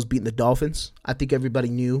or the Bills beating the Dolphins. I think everybody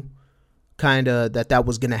knew kind of that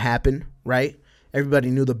was going to happen, right? Everybody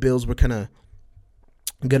knew the Bills were kind of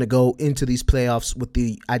going to go into these playoffs with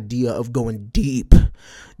the idea of going deep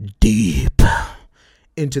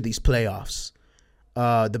into these playoffs.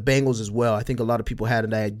 The Bengals as well. I think a lot of people had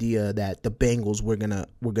an idea that the Bengals were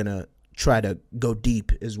gonna try to go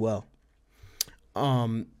deep as well.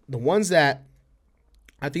 The ones that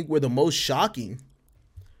I think were the most shocking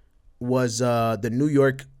was the New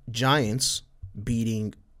York Giants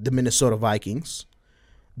beating the Minnesota Vikings,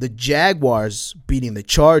 the Jaguars beating the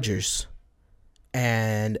Chargers,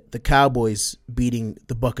 and the Cowboys beating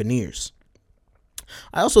the Buccaneers.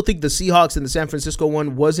 I also think the Seahawks and the San Francisco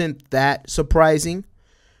one wasn't that surprising,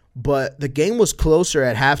 but the game was closer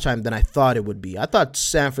at halftime than I thought it would be. I thought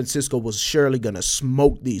San Francisco was surely going to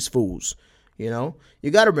smoke these fools. You know,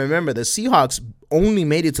 you got to remember the Seahawks only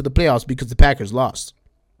made it to the playoffs because the Packers lost.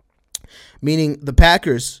 Meaning the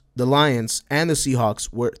Packers, the Lions, and the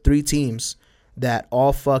Seahawks were three teams that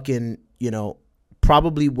all fucking,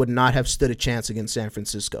 probably would not have stood a chance against San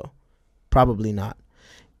Francisco. Probably not.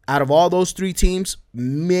 Out of all those three teams,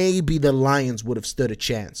 maybe the Lions would have stood a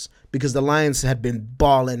chance because the Lions had been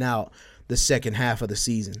balling out the second half of the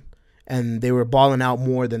season. And they were balling out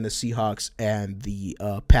more than the Seahawks and the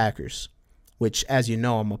Packers, which, as you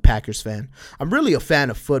know, I'm a Packers fan. I'm really a fan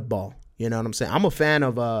of football. You know what I'm saying? I'm a fan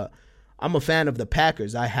of the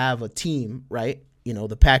Packers. I have a team, right?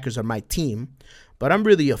 The Packers are my team. But I'm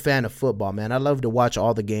really a fan of football, man. I love to watch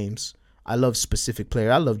all the games. I love specific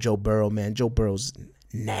players. I love Joe Burrow, man. Joe Burrow's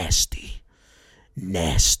nasty.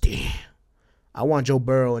 I want Joe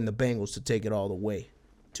Burrow and the Bengals to take it all the way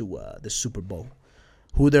to the Super Bowl.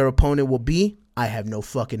 Who their opponent will be, I have no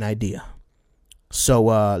fucking idea. So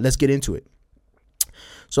let's get into it.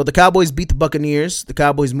 So the Cowboys beat the Buccaneers. The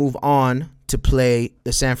Cowboys move on to play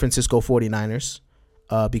the San Francisco 49ers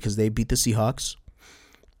because they beat the Seahawks.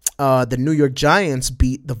 The New York Giants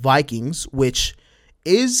beat the Vikings, which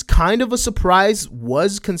is kind of a surprise,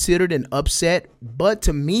 was considered an upset, but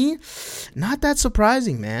to me, not that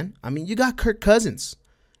surprising, man. I mean, you got Kirk Cousins.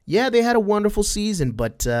 Yeah, they had a wonderful season,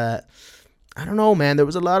 but I don't know, man. There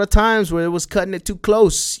was a lot of times where it was cutting it too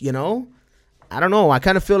close, I don't know. I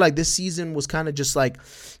kind of feel like this season was kind of just like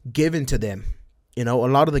given to them. A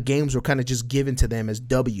lot of the games were kind of just given to them as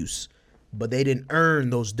W's, but they didn't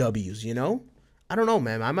earn those W's, I don't know,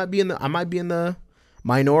 man. I might be in the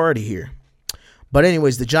minority here. But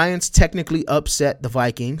anyways, the Giants technically upset the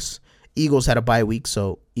Vikings. Eagles had a bye week,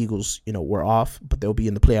 so Eagles, were off, but they'll be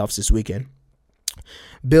in the playoffs this weekend.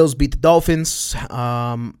 Bills beat the Dolphins.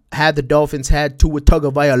 Had Tua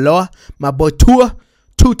Tagovailoa, my boy Tua,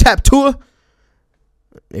 two-tap Tua.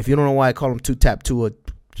 If you don't know why I call him two-tap Tua,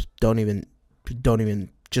 don't even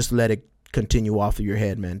just let it continue off of your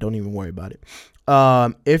head, man. Don't even worry about it.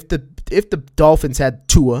 If the Dolphins had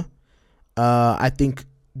Tua, I think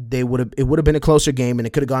it would have been a closer game, and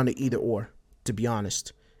it could have gone to either or. To be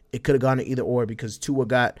honest, it could have gone to either or because Tua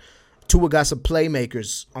got some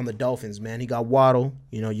playmakers on the Dolphins, man. He got Waddle.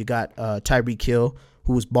 You got Tyreek Hill,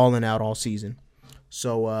 who was balling out all season.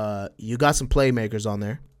 So you got some playmakers on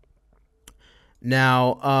there.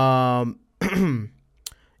 Now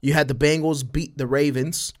you had the Bengals beat the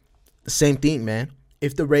Ravens. The same thing, man.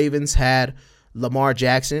 If the Ravens had Lamar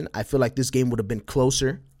Jackson, I feel like this game would have been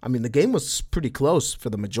closer. I mean, the game was pretty close for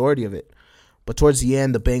the majority of it. But towards the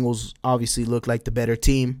end, the Bengals obviously looked like the better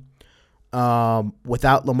team.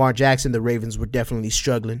 Without Lamar Jackson, the Ravens were definitely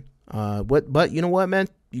struggling. But you know what, man?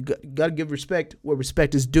 You got to give respect where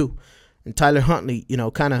respect is due. And Tyler Huntley,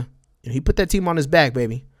 he put that team on his back,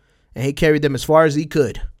 baby. And he carried them as far as he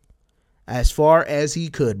could. As far as he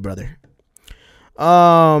could, brother.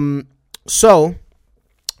 So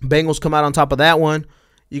Bengals come out on top of that one.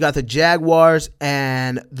 You got the Jaguars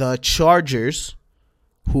and the Chargers,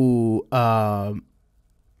 who the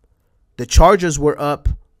Chargers were up,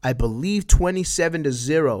 I believe,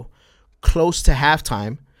 27-0, close to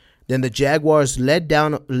halftime. Then the Jaguars led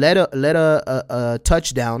a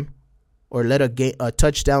touchdown, or led a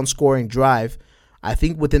touchdown scoring drive, I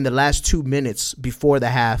think within the last 2 minutes before the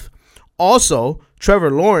half. Also,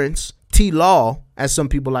 Trevor Lawrence, T-Law, as some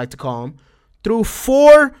people like to call him, threw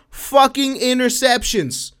 4 fucking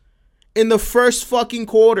interceptions in the first fucking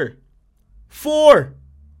quarter. 4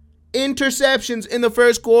 interceptions in the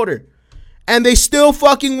first quarter. And they still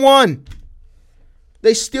fucking won.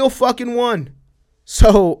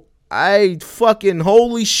 So,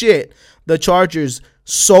 holy shit, the Chargers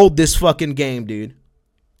sold this fucking game, dude.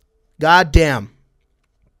 God damn.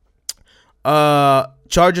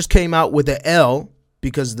 Chargers came out with an L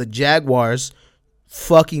because the Jaguars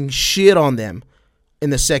fucking shit on them in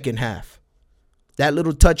the second half. That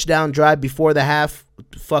little touchdown drive before the half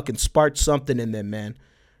fucking sparked something in them, man.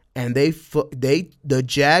 And the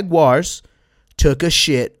Jaguars took a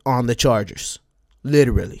shit on the Chargers,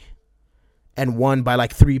 literally, and won by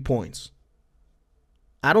like 3 points.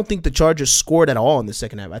 I don't think the Chargers scored at all in the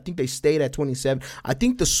second half. I think they stayed at 27. I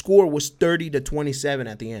think the score was 30-27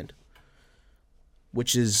 at the end,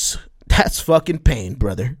 which is That's fucking pain,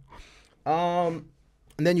 brother. And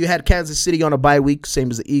then you had Kansas City on a bye week,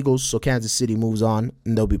 same as the Eagles. So Kansas City moves on,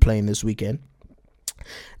 and they'll be playing this weekend.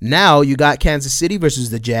 Now you got Kansas City versus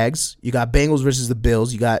the Jags. You got Bengals versus the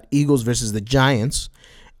Bills. You got Eagles versus the Giants.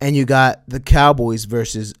 And you got the Cowboys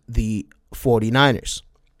versus the 49ers.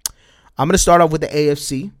 I'm going to start off with the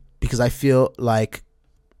AFC because I feel like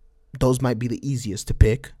those might be the easiest to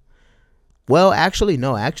pick. Well, actually,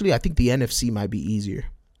 no. Actually, I think the NFC might be easier.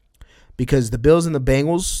 Because the Bills and the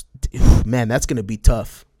Bengals, man, that's going to be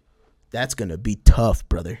tough. That's going to be tough,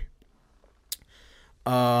 brother.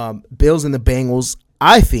 Bills and the Bengals,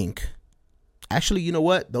 I think. Actually, you know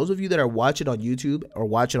what? Those of you that are watching on YouTube or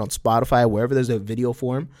watching on Spotify, wherever there's a video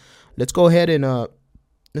form, let's go ahead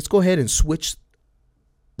and switch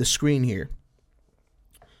the screen here.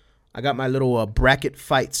 I got my little bracket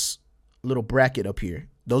fights, little bracket up here.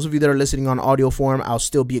 Those of you that are listening on audio form, I'll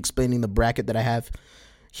still be explaining the bracket that I have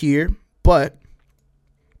here. But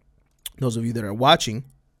those of you that are watching,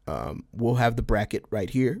 we'll have the bracket right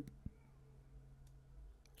here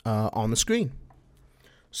on the screen.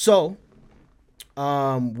 So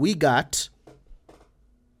we got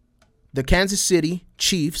the Kansas City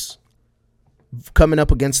Chiefs coming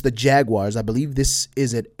up against the Jaguars. I believe this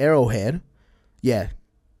is at Arrowhead. Yeah,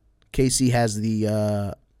 KC has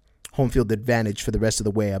the home field advantage for the rest of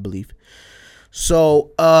the way, I believe.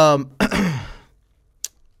 So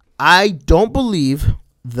I don't believe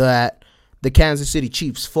that the Kansas City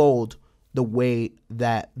Chiefs fold the way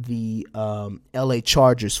that the LA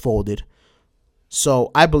Chargers folded.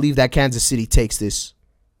 So I believe that Kansas City takes this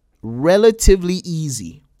relatively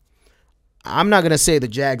easy. I'm not going to say the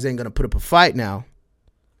Jags ain't going to put up a fight now,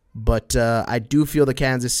 but I do feel the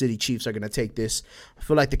Kansas City Chiefs are going to take this. I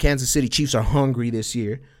feel like the Kansas City Chiefs are hungry this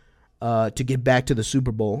year to get back to the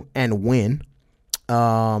Super Bowl and win.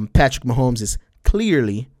 Patrick Mahomes is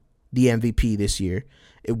clearly the MVP this year.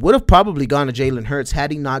 It would have probably gone to Jalen Hurts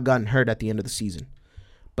had he not gotten hurt at the end of the season.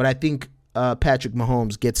 But I think Patrick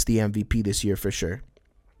Mahomes gets the MVP this year for sure.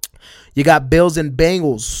 You got Bills and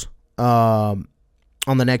Bengals on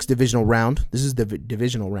the next divisional round. This is the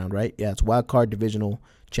divisional round, right? Yeah, it's wild card, divisional,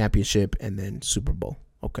 championship, and then Super Bowl.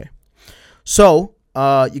 Okay. So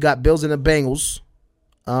you got Bills and the Bengals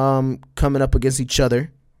coming up against each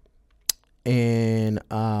other. And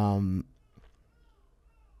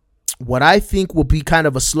what I think will be kind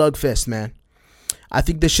of a slugfest, man. I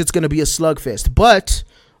think this shit's going to be a slugfest. But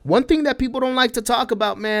one thing that people don't like to talk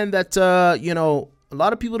about, man, that, a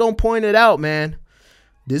lot of people don't point it out, man.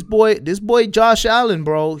 This boy Josh Allen,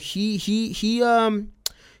 bro, he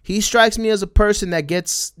strikes me as a person that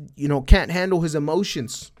gets, can't handle his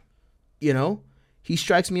emotions. He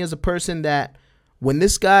strikes me as a person that when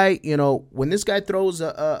this guy throws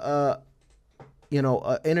a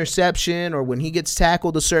interception, or when he gets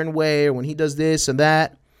tackled a certain way, or when he does this and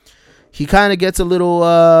that, he kind of gets a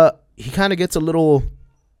little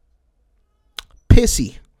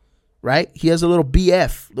pissy, right? He has a little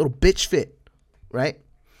BF, little bitch fit, right?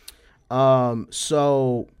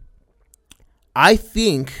 So I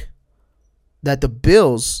think that the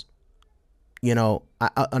Bills,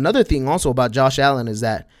 another thing also about Josh Allen is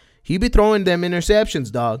that he be throwing them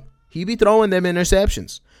interceptions, dog. He be throwing them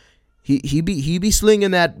interceptions. He be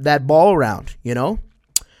slinging that ball around,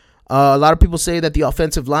 A lot of people say that the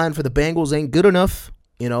offensive line for the Bengals ain't good enough.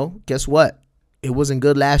 Guess what? It wasn't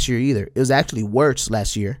good last year either. It was actually worse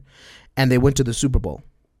last year. And they went to the Super Bowl.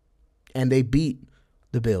 And they beat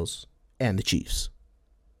the Bills and the Chiefs.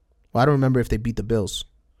 Well, I don't remember if they beat the Bills.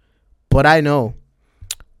 But I know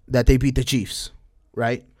that they beat the Chiefs,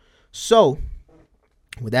 right? So,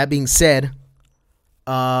 with that being said,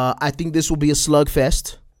 I think this will be a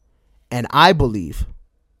slugfest. And I believe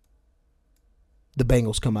the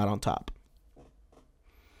Bengals come out on top.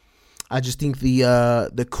 I just think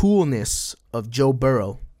the coolness of Joe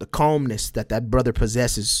Burrow, the calmness that brother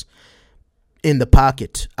possesses in the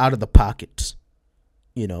pocket, out of the pocket,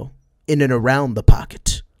 in and around the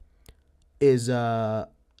pocket, is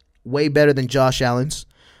way better than Josh Allen's.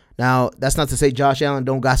 Now, that's not to say Josh Allen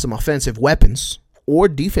don't got some offensive weapons or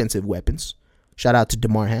defensive weapons. Shout out to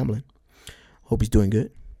DeMar Hamlin. Hope he's doing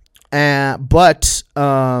good. But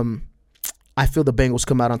I feel the Bengals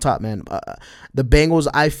come out on top, man. The Bengals,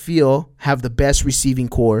 I feel, have the best receiving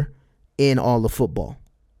core in all of football.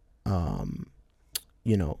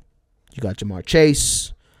 You got Jamar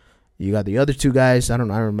Chase. You got the other two guys. I don't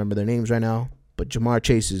remember their names right now. But Jamar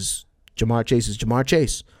Chase is Jamar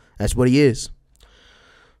Chase. That's what he is.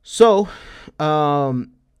 So,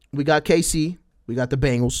 we got KC. We got the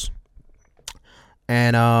Bengals.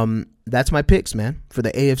 And that's my picks, man, for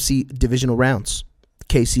the AFC divisional rounds.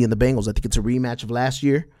 KC and the Bengals. I think it's a rematch of last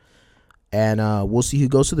year. and we'll see who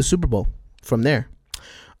goes to the Super Bowl from there.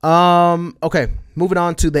 Okay, moving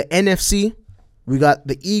on to the NFC. We got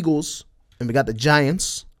the Eagles and we got the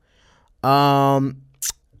Giants. I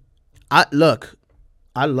love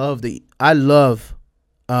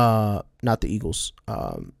not the Eagles.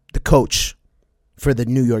 The coach for the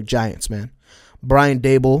New York Giants, man. Brian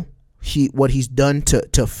Daboll, what he's done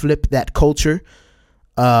to flip that culture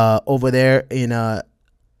over there in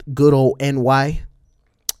good old NY.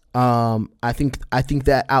 I think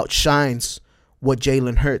that outshines what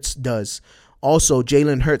Jalen Hurts does. Also,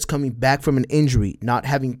 Jalen Hurts coming back from an injury, not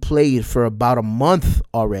having played for about a month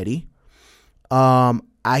already.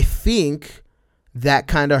 I think that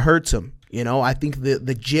kind of hurts him. You know, I think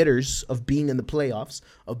the jitters of being in the playoffs,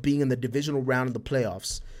 of being in the divisional round of the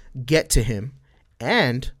playoffs, get to him.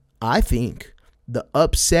 And I think the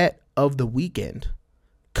upset of the weekend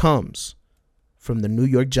comes from the New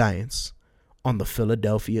York Giants on the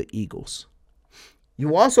Philadelphia Eagles.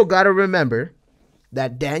 You also got to remember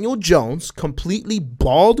that Daniel Jones completely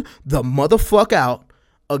balled the motherfuck out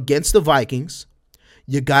against the Vikings.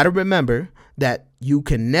 You got to remember that you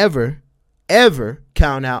can never, ever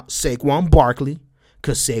count out Saquon Barkley,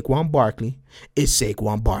 because Saquon Barkley is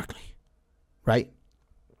Saquon Barkley. Right?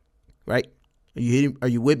 Are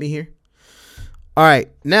you with me here? All right,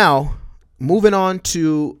 now moving on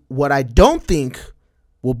to what I don't think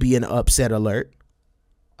will be an upset alert.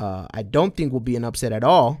 I don't think will be an upset at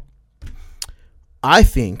all. I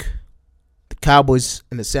think the Cowboys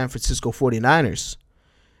and the San Francisco 49ers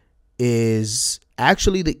is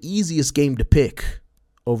actually the easiest game to pick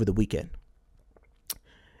over the weekend.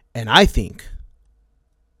 And I think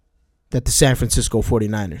that the San Francisco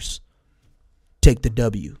 49ers take the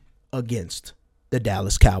W against the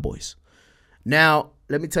Dallas Cowboys. Now,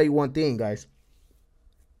 let me tell you one thing, guys.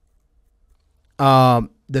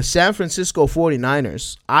 The San Francisco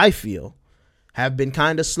 49ers, I feel, have been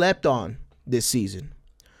kind of slept on this season.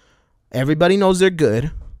 Everybody knows they're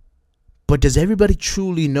good, but does everybody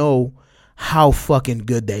truly know how fucking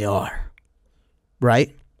good they are?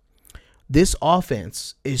 Right? This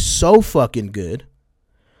offense is so fucking good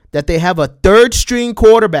that they have a third string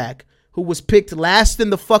quarterback who was picked last in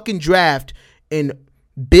the fucking draft in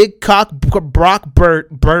Big Cock Brock Purdy.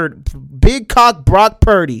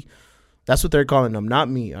 That's what they're calling him, not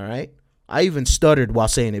me, all right? I even stuttered while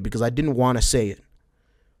saying it because I didn't want to say it.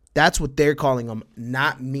 That's what they're calling him,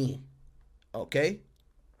 not me. Okay?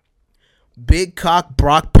 Big Cock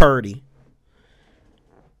Brock Purdy.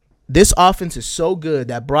 This offense is so good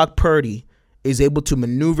that Brock Purdy is able to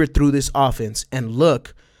maneuver through this offense and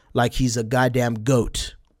look like he's a goddamn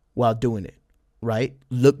goat while doing it, right?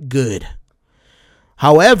 Look good.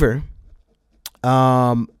 However,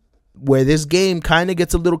 where this game kind of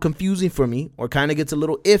gets a little confusing for me or kind of gets a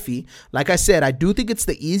little iffy, like I said, I do think it's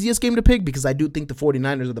the easiest game to pick because I do think the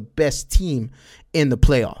 49ers are the best team in the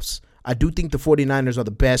playoffs. I do think the 49ers are the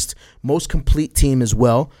best, most complete team as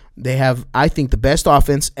well. They have, I think, the best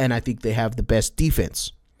offense, and I think they have the best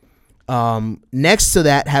defense. Next to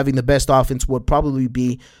that, having the best offense would probably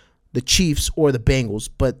be the Chiefs or the Bengals,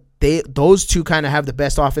 but those two kind of have the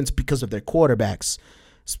best offense because of their quarterbacks.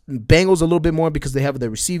 Bengals a little bit more because they have the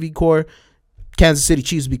receiving core. Kansas City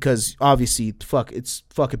Chiefs because obviously, it's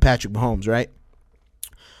fucking Patrick Mahomes, right?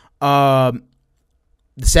 The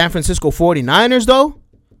San Francisco 49ers, though,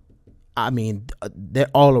 I mean,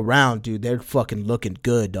 they're all around, dude. They're fucking looking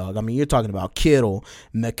good, dog. I mean, you're talking about Kittle,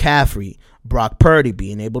 McCaffrey, Brock Purdy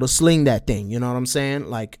being able to sling that thing. You know what I'm saying?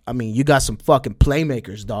 Like, I mean, you got some fucking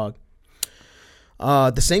playmakers, dog.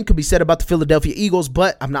 The same could be said about the Philadelphia Eagles,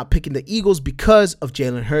 but I'm not picking the Eagles because of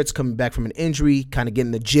Jalen Hurts coming back from an injury, kind of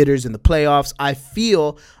getting the jitters in the playoffs. I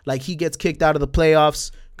feel like he gets kicked out of the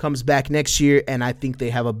playoffs, comes back next year, and I think they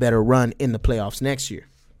have a better run in the playoffs next year.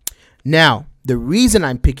 Now, the reason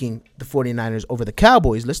I'm picking the 49ers over the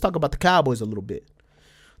Cowboys, let's talk about the Cowboys a little bit.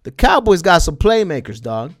 The Cowboys got some playmakers,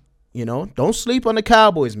 dog. You know, don't sleep on the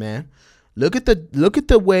Cowboys, man. Look at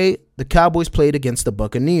the way the Cowboys played against the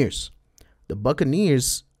Buccaneers. The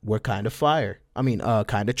Buccaneers were kind of fire. I mean,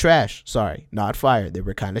 kind of trash. Sorry, not fire. They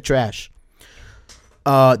were kind of trash.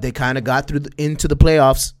 They kind of got into the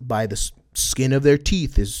playoffs by the skin of their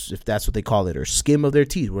teeth, if that's what they call it, or skim of their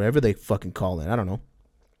teeth, whatever they fucking call it. I don't know.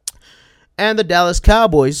 And the Dallas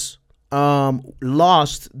Cowboys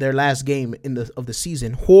lost their last game of the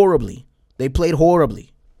season horribly. They played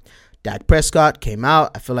horribly. Dak Prescott came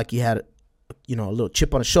out. I feel like he had, a little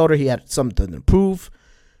chip on his shoulder. He had something to prove.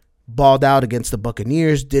 Balled out against the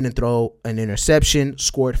Buccaneers. Didn't throw an interception.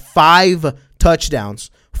 Scored 5 touchdowns.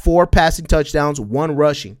 4 passing touchdowns. 1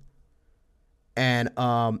 rushing. And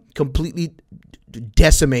completely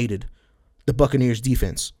decimated the Buccaneers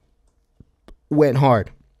defense. went hard.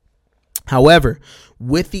 However,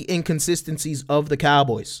 with the inconsistencies of the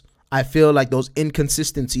Cowboys, I feel like those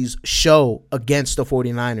inconsistencies show against the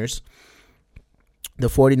 49ers. The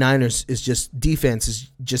 49ers is just defense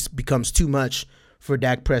is just becomes too much for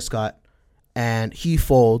Dak Prescott, and he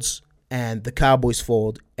folds, and the Cowboys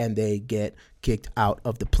fold, and they get kicked out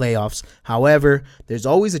of the playoffs. However, there's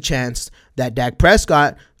always a chance that Dak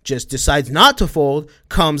Prescott just decides not to fold,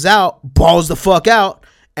 comes out, balls the fuck out,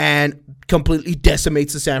 and completely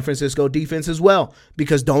decimates the San Francisco defense as well.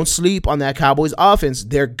 Because don't sleep on that Cowboys offense.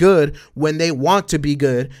 They're good when they want to be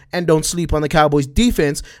good. And don't sleep on the Cowboys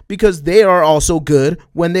defense because they are also good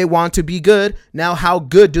when they want to be good. Now, how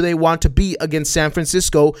good do they want to be against San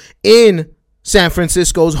Francisco in San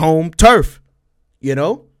Francisco's home turf? You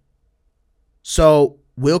know? So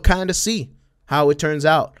we'll kind of see how it turns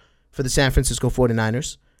out for the San Francisco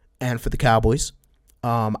 49ers and for the Cowboys.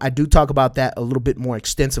 I do talk about that a little bit more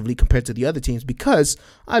extensively compared to the other teams because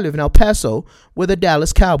I live in El Paso, where the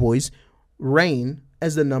Dallas Cowboys reign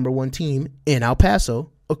as the number one team in El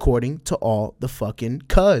Paso, according to all the fucking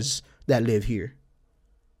cuz that live here.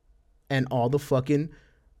 And all the fucking,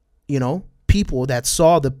 people that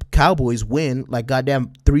saw the Cowboys win like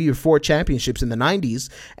goddamn 3 or 4 championships in the 90s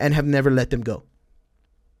and have never let them go.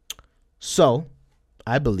 So,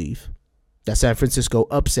 I believe that San Francisco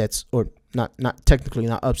upsets, or not technically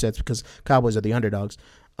not upsets because Cowboys are the underdogs.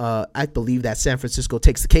 I believe that San Francisco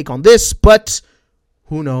takes the cake on this, but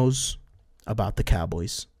who knows about the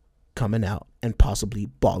Cowboys coming out and possibly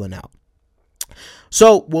balling out.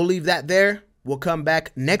 So we'll leave that there. We'll come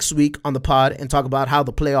back next week on the pod and talk about how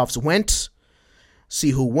the playoffs went,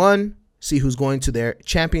 see who won, see who's going to their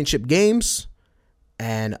championship games,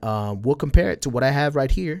 and we'll compare it to what I have right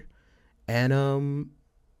here, and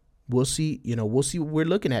we'll see what we're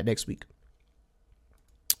looking at next week.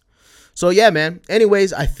 So yeah, man.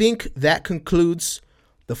 Anyways, I think that concludes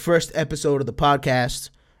the first episode of the podcast.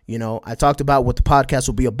 I talked about what the podcast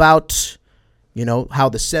will be about, how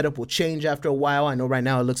the setup will change after a while. I know right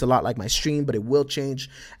now it looks a lot like my stream, but it will change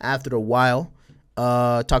after a while.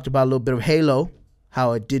 Talked about a little bit of Halo,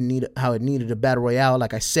 how it needed a battle royale,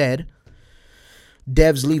 like I said.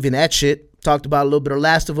 Dev's leaving that shit. Talked about a little bit of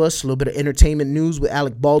Last of Us, a little bit of entertainment news with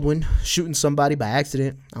Alec Baldwin shooting somebody by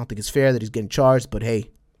accident. I don't think it's fair that he's getting charged, but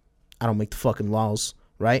hey, I don't make the fucking laws,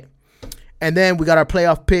 right? And then we got our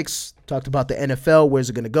playoff picks. Talked about the NFL. Where's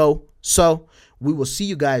it going to go? So we will see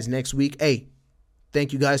you guys next week. Hey,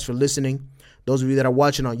 thank you guys for listening. Those of you that are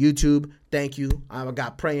watching on YouTube, thank you. I've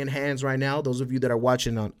got praying hands right now. Those of you that are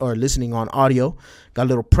watching on or listening on audio, got a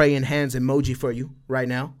little praying hands emoji for you right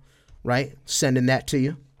now, right? Sending that to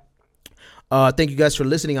you. Thank you guys for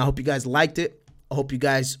listening. I hope you guys liked it. I hope you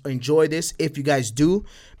guys enjoy this. If you guys do,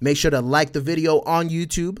 make sure to like the video on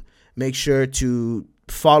YouTube. Make sure to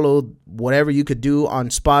follow whatever you could do on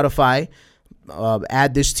Spotify.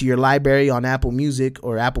 Add this to your library on Apple Music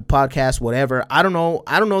or Apple Podcasts, whatever. I don't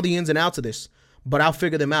know the ins and outs of this, but I'll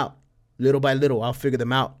figure them out. Little by little, I'll figure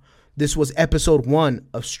them out. This was episode 1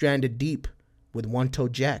 of Stranded Deep with One Toe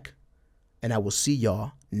Jack. And I will see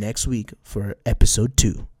y'all next week for episode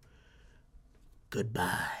 2.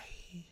 Goodbye.